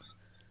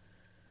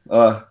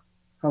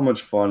 How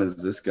much fun is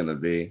this gonna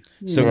be?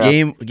 So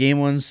game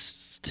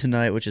one's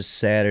tonight, which is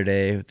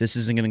Saturday. This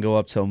isn't gonna go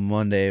up till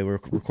Monday. We're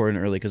recording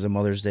early because of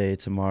Mother's Day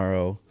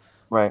tomorrow.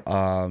 Right.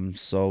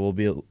 So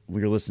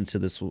we're listening to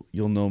this.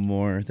 You'll know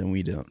more than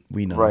we know.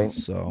 Right.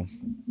 So.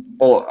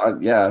 Well,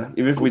 yeah.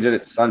 Even if we did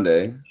it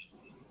Sunday,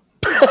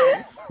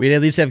 we'd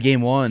at least have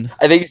game one.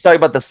 I think he's talking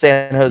about the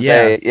San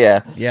Jose.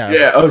 Yeah.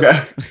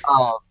 Okay.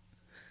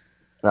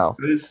 No.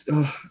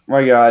 Oh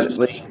my God!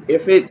 Like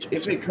if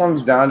it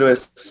comes down to a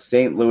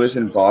St. Louis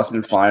and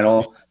Boston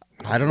final,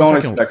 don't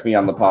expect me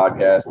on the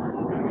podcast.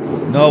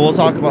 No, we'll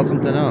talk about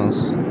something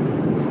else.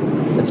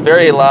 It's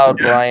very loud,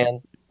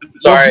 Brian.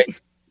 Sorry.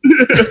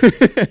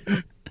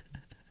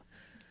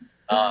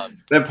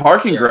 That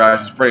parking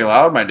garage is pretty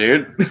loud, my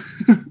dude.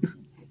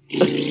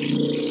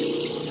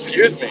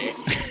 Excuse me.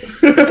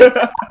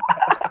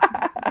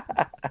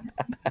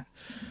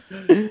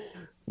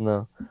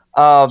 No.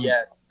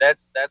 Yeah,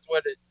 that's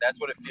what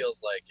it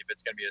feels like if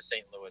it's gonna be a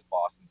St. Louis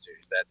Boston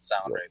series. That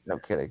sound right there. No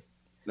kidding.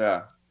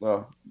 Yeah.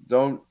 Well,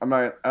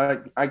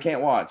 I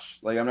can't watch.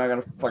 Like I'm not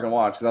gonna fucking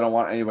watch because I don't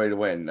want anybody to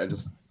win. I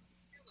just.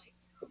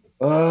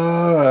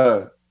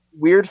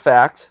 Weird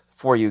fact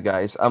for you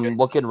guys. I'm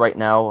looking right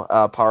now,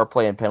 power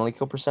play and penalty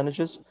kill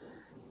percentages.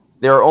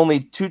 There are only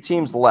 2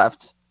 teams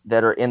left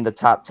that are in the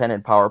top 10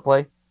 in power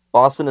play.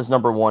 Boston is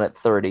number 1 at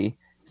 30.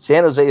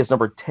 San Jose is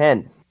number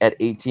 10 at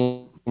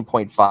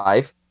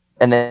 18.5.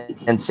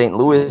 And St.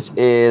 Louis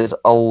is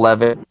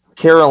 11.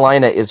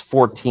 Carolina is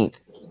 14th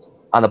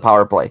on the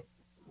power play.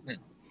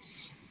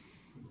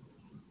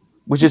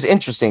 Which is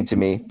interesting to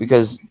me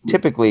because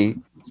typically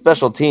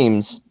special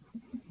teams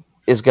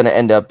is going to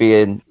end up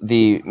being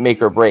the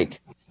make or break.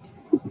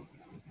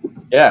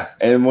 Yeah,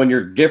 and when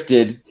you're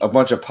gifted a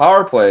bunch of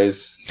power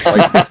plays,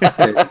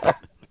 like,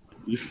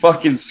 you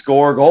fucking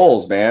score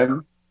goals,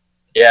 man.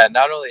 Yeah,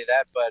 not only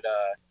that, but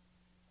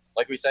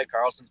like we said,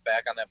 Carlson's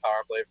back on that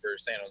power play for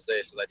San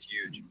Jose, so that's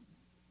huge.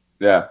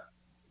 Yeah.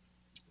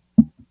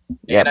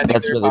 And I think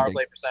that's their really power big.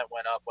 play percent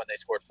went up when they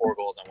scored 4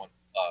 goals on one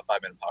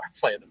 5-minute power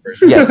play in the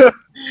first. Yes.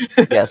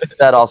 Yes,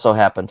 that also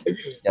happened.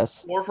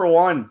 Yes. 4 for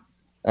 1.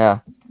 Yeah.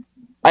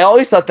 I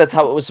always thought that's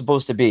how it was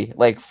supposed to be,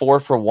 like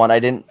 4 for 1. I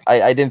didn't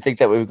think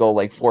that we would go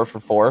like 4 for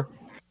 4.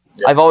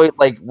 Yeah. I've always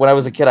when I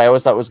was a kid, I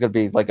always thought it was going to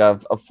be like a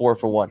 4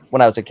 for 1.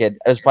 When I was a kid,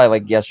 it was probably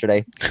like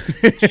yesterday.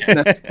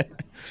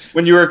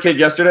 When you were a kid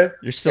yesterday?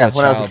 You're still a child,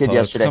 when I was a kid Post.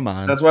 yesterday. Come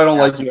on. That's why I don't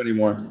like you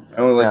anymore.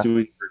 I only liked you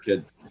when you were a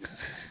kid.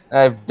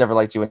 I've never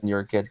liked you when you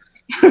were a kid.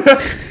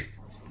 I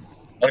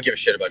don't give a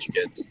shit about your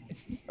kids.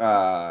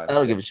 I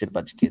don't give a shit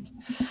about your kids.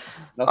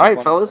 All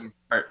right, fellas.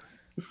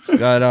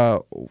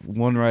 Got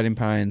one riding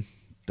pine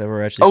that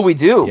we're actually. Oh, we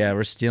do. Yeah,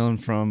 we're stealing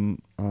from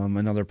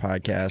another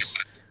podcast.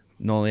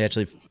 Noli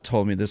actually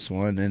told me this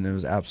one, and it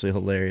was absolutely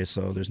hilarious.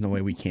 So there's no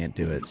way we can't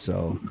do it.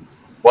 So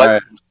What? All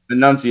right.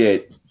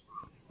 Enunciate.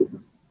 You want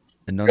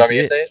me to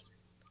enunciate. say it?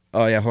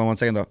 Oh yeah, hold on 1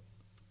 second though.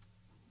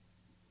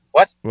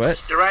 What?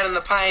 What? You're riding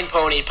the pine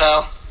pony,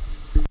 pal.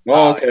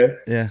 Oh, okay.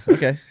 Yeah.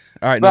 Okay.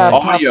 All right, Bye.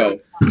 Noli. Audio.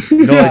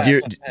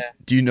 Noli,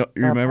 do you know?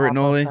 You remember it,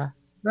 Noli? Do you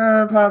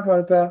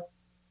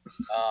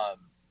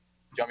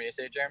want me to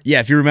say it, Jeremy? Yeah.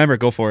 If you remember,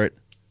 go for it.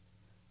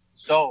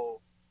 So,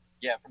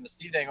 yeah, from the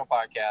Steve Dangle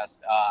podcast,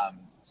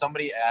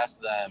 somebody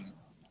asked them,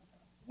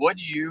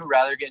 would you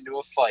rather get into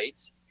a fight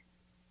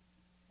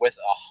with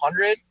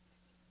 100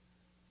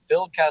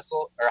 Phil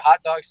Kessel or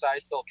hot dog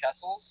size Phil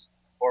Kessels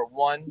or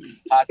one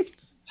hot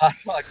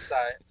dog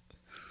size?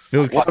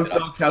 Phil. One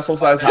Phil Kessel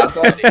size hot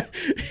dog.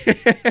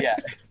 Yeah.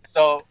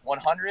 So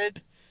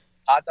 100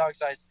 hot dog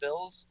size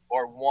Phils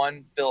or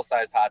one Phil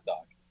sized hot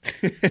dog?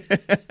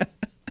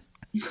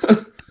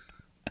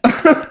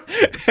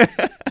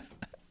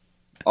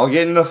 I'll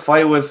get in a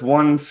fight with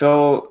one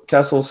Phil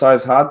Kessel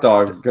size hot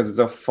dog because it's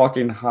a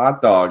fucking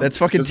hot dog. That's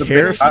fucking It's just a big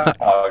terrifying. hot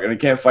dog, and it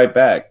can't fight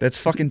back. That's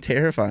fucking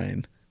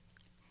terrifying.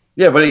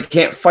 Yeah, but it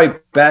can't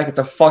fight back. It's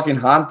a fucking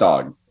hot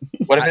dog.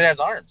 What if it has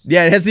arms?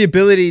 Yeah, it has the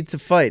ability to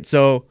fight.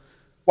 So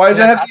Why does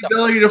it Yeah, have hot the dog.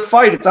 ability to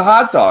fight? It's a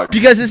hot dog.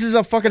 because this is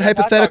a fucking It has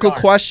hot dog hypothetical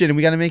arms. question, and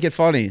we got to make it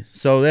funny.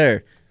 So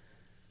there.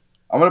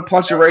 I'm gonna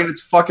punch it right in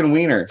its fucking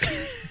wiener.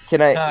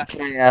 Can I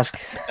ask?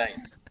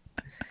 Thanks.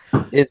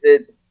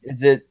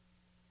 Is it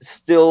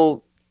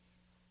still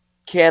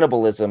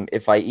cannibalism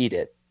if I eat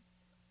it?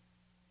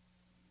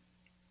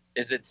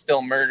 Is it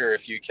still murder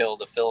if you kill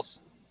the Phil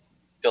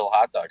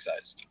hot dog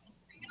sized?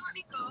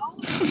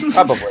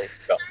 Probably.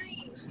 Go.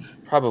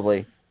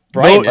 Probably.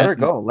 Brian, No, let her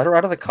go. Let her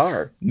out of the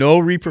car. No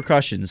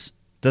repercussions.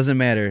 Doesn't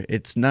matter.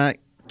 It's not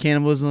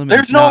cannibalism.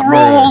 There's it's no not murder.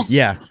 rules!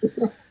 Yeah.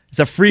 It's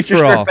a free Put your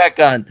for all. shirt back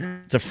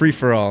on. It's a free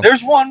for all.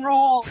 There's one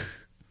rule.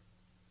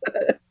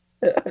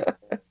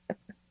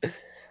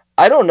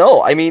 I don't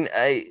know. I mean,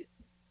 I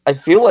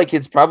feel like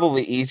it's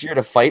probably easier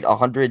to fight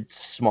 100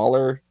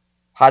 smaller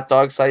hot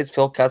dog sized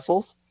Phil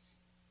Kessels,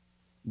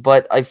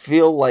 but I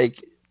feel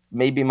like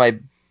maybe my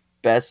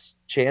best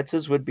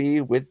chances would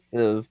be with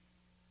the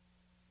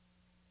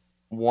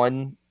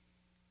one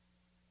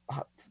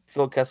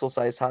Phil Kessel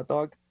sized hot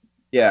dog.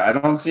 Yeah, I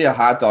don't see a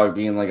hot dog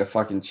being like a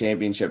fucking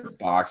championship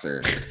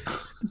boxer.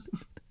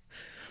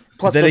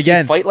 Plus, then does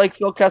again- he fight like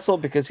Phil Kessel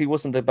because he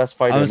wasn't the best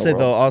fighter I'm in gonna the say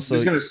though, world. also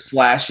He's gonna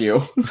slash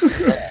you. you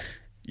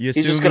He's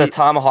assume just gonna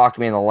tomahawk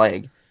me in the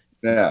leg.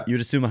 Yeah. you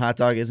would assume a hot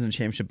dog isn't a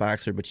championship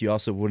boxer, but you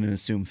also wouldn't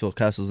assume Phil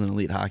Kessel's an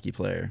elite hockey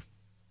player.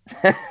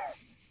 They're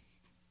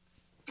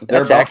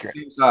That's about accurate.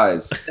 the same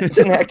size. It's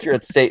an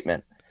accurate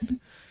statement.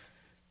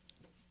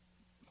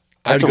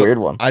 That's I'd a go- weird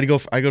one. I go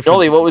for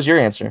Jolie, what was your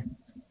answer?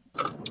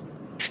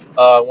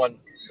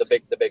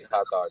 The big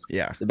hot dog.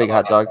 yeah. The big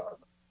hot dog.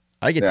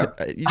 I get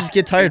you just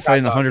get tired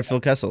fighting 100 Phil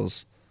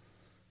Kessels.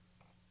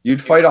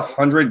 You'd fight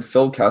 100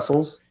 Phil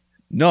Kessels?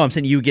 No, I'm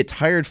saying you get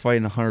tired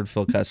fighting 100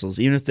 Phil Kessels,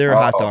 even if they're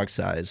hot Oh. dog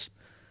size.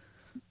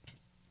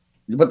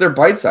 But they're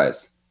bite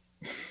size.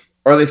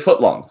 Or are they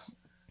footlongs?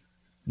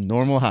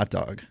 Normal hot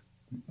dog.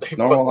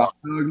 Normal hot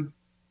dog.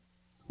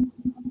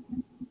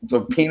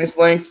 So penis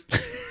length?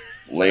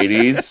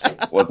 Ladies,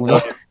 what's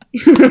up?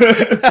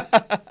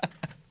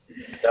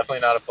 Definitely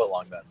not a foot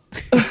long then.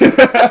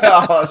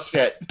 Oh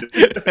shit.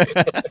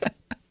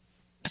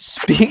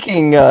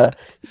 Speaking of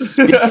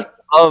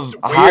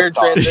hot Weird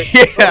dogs,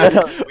 transition.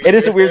 Yeah. it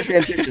is a weird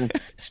transition.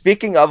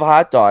 Speaking of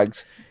hot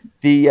dogs,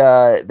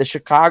 the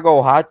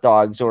Chicago hot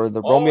dogs or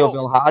the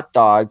Romeoville hot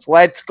dogs.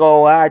 Let's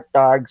go hot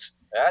dogs!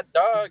 Hot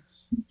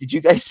dogs. Did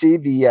you guys see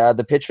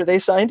the pitcher they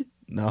signed?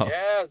 No.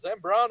 Yeah,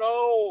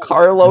 Zambrano.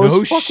 Carlos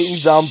No fucking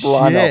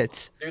Zambrano.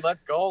 shit. Dude,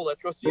 let's go. Let's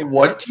go see him.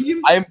 What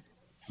team? I'm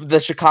the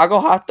Chicago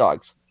Hot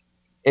Dogs.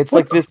 It's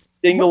like this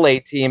single A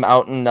team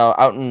out in or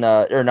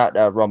not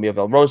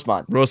Romeoville,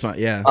 Rosemont. Rosemont,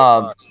 yeah.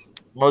 Rosemont.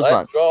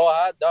 Let's go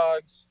hot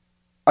dogs.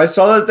 I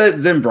saw that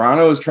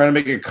Zambrano was trying to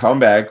make a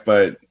comeback,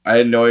 but I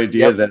had no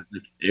idea Yep. that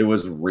it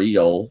was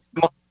real.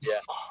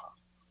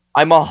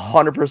 I'm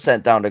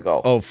 100% down to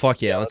go. Oh,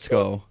 fuck yeah. Yeah, let's let's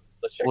go. go.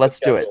 Check Let's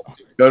the do it. schedule.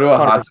 Go to a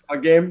hot 100%.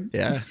 dog game?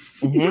 Yeah.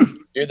 Mhm.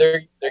 Dude,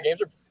 their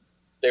games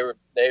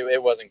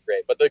it wasn't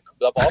great, but the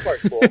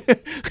ballpark's cool.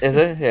 Is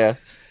it? Yeah.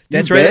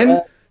 That's You right.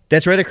 been?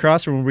 That's right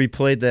across from where we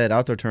played that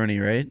outdoor tourney,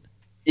 right?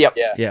 Yep.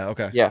 Yeah. Yeah,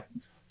 okay. Yeah.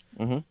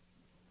 Mm-hmm.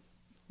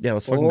 Yeah,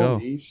 let's fucking go.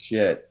 Holy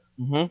shit.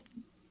 Mm-hmm.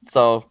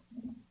 So,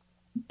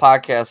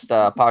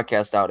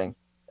 podcast outing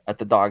at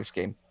the Dogs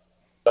game.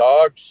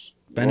 Dogs.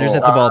 Bender's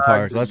at the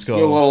ballpark. Let's A go.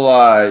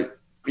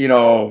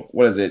 little,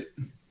 what is it?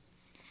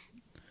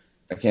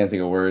 I can't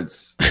think of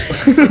words.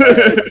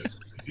 Maybe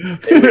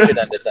we should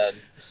end it then.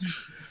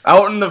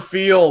 Out in the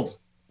field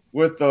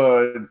with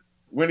the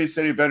Windy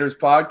City Benders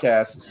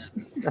podcast.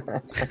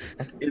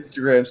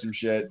 Instagram some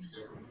shit.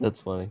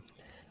 That's funny.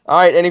 All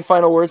right. Any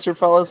final words here,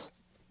 fellas?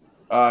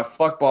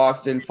 Fuck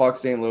Boston. Fuck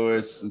St.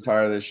 Louis. I'm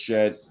tired of this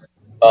shit.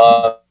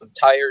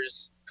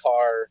 Tires,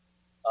 car,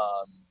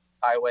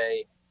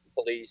 highway,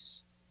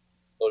 police.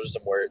 Those are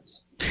some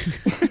words.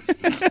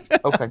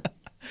 Okay.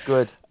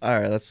 Good. All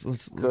right, let's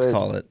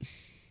call it.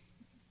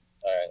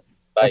 All right.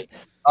 Bye.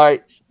 All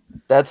right.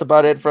 That's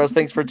about it for us.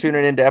 Thanks for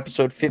tuning in to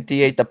episode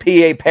 58, the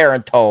PA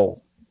Parenteau.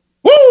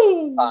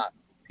 Woo!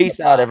 Peace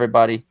out,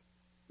 everybody.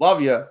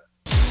 Love ya.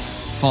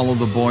 Follow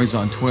the boys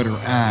on Twitter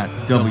at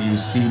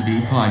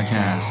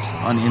WCBPodcast,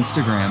 on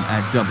Instagram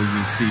at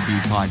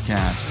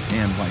WCBPodcast,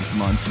 and like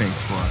them on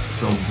Facebook,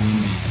 the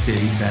Windy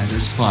City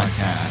Benders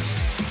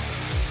Podcast.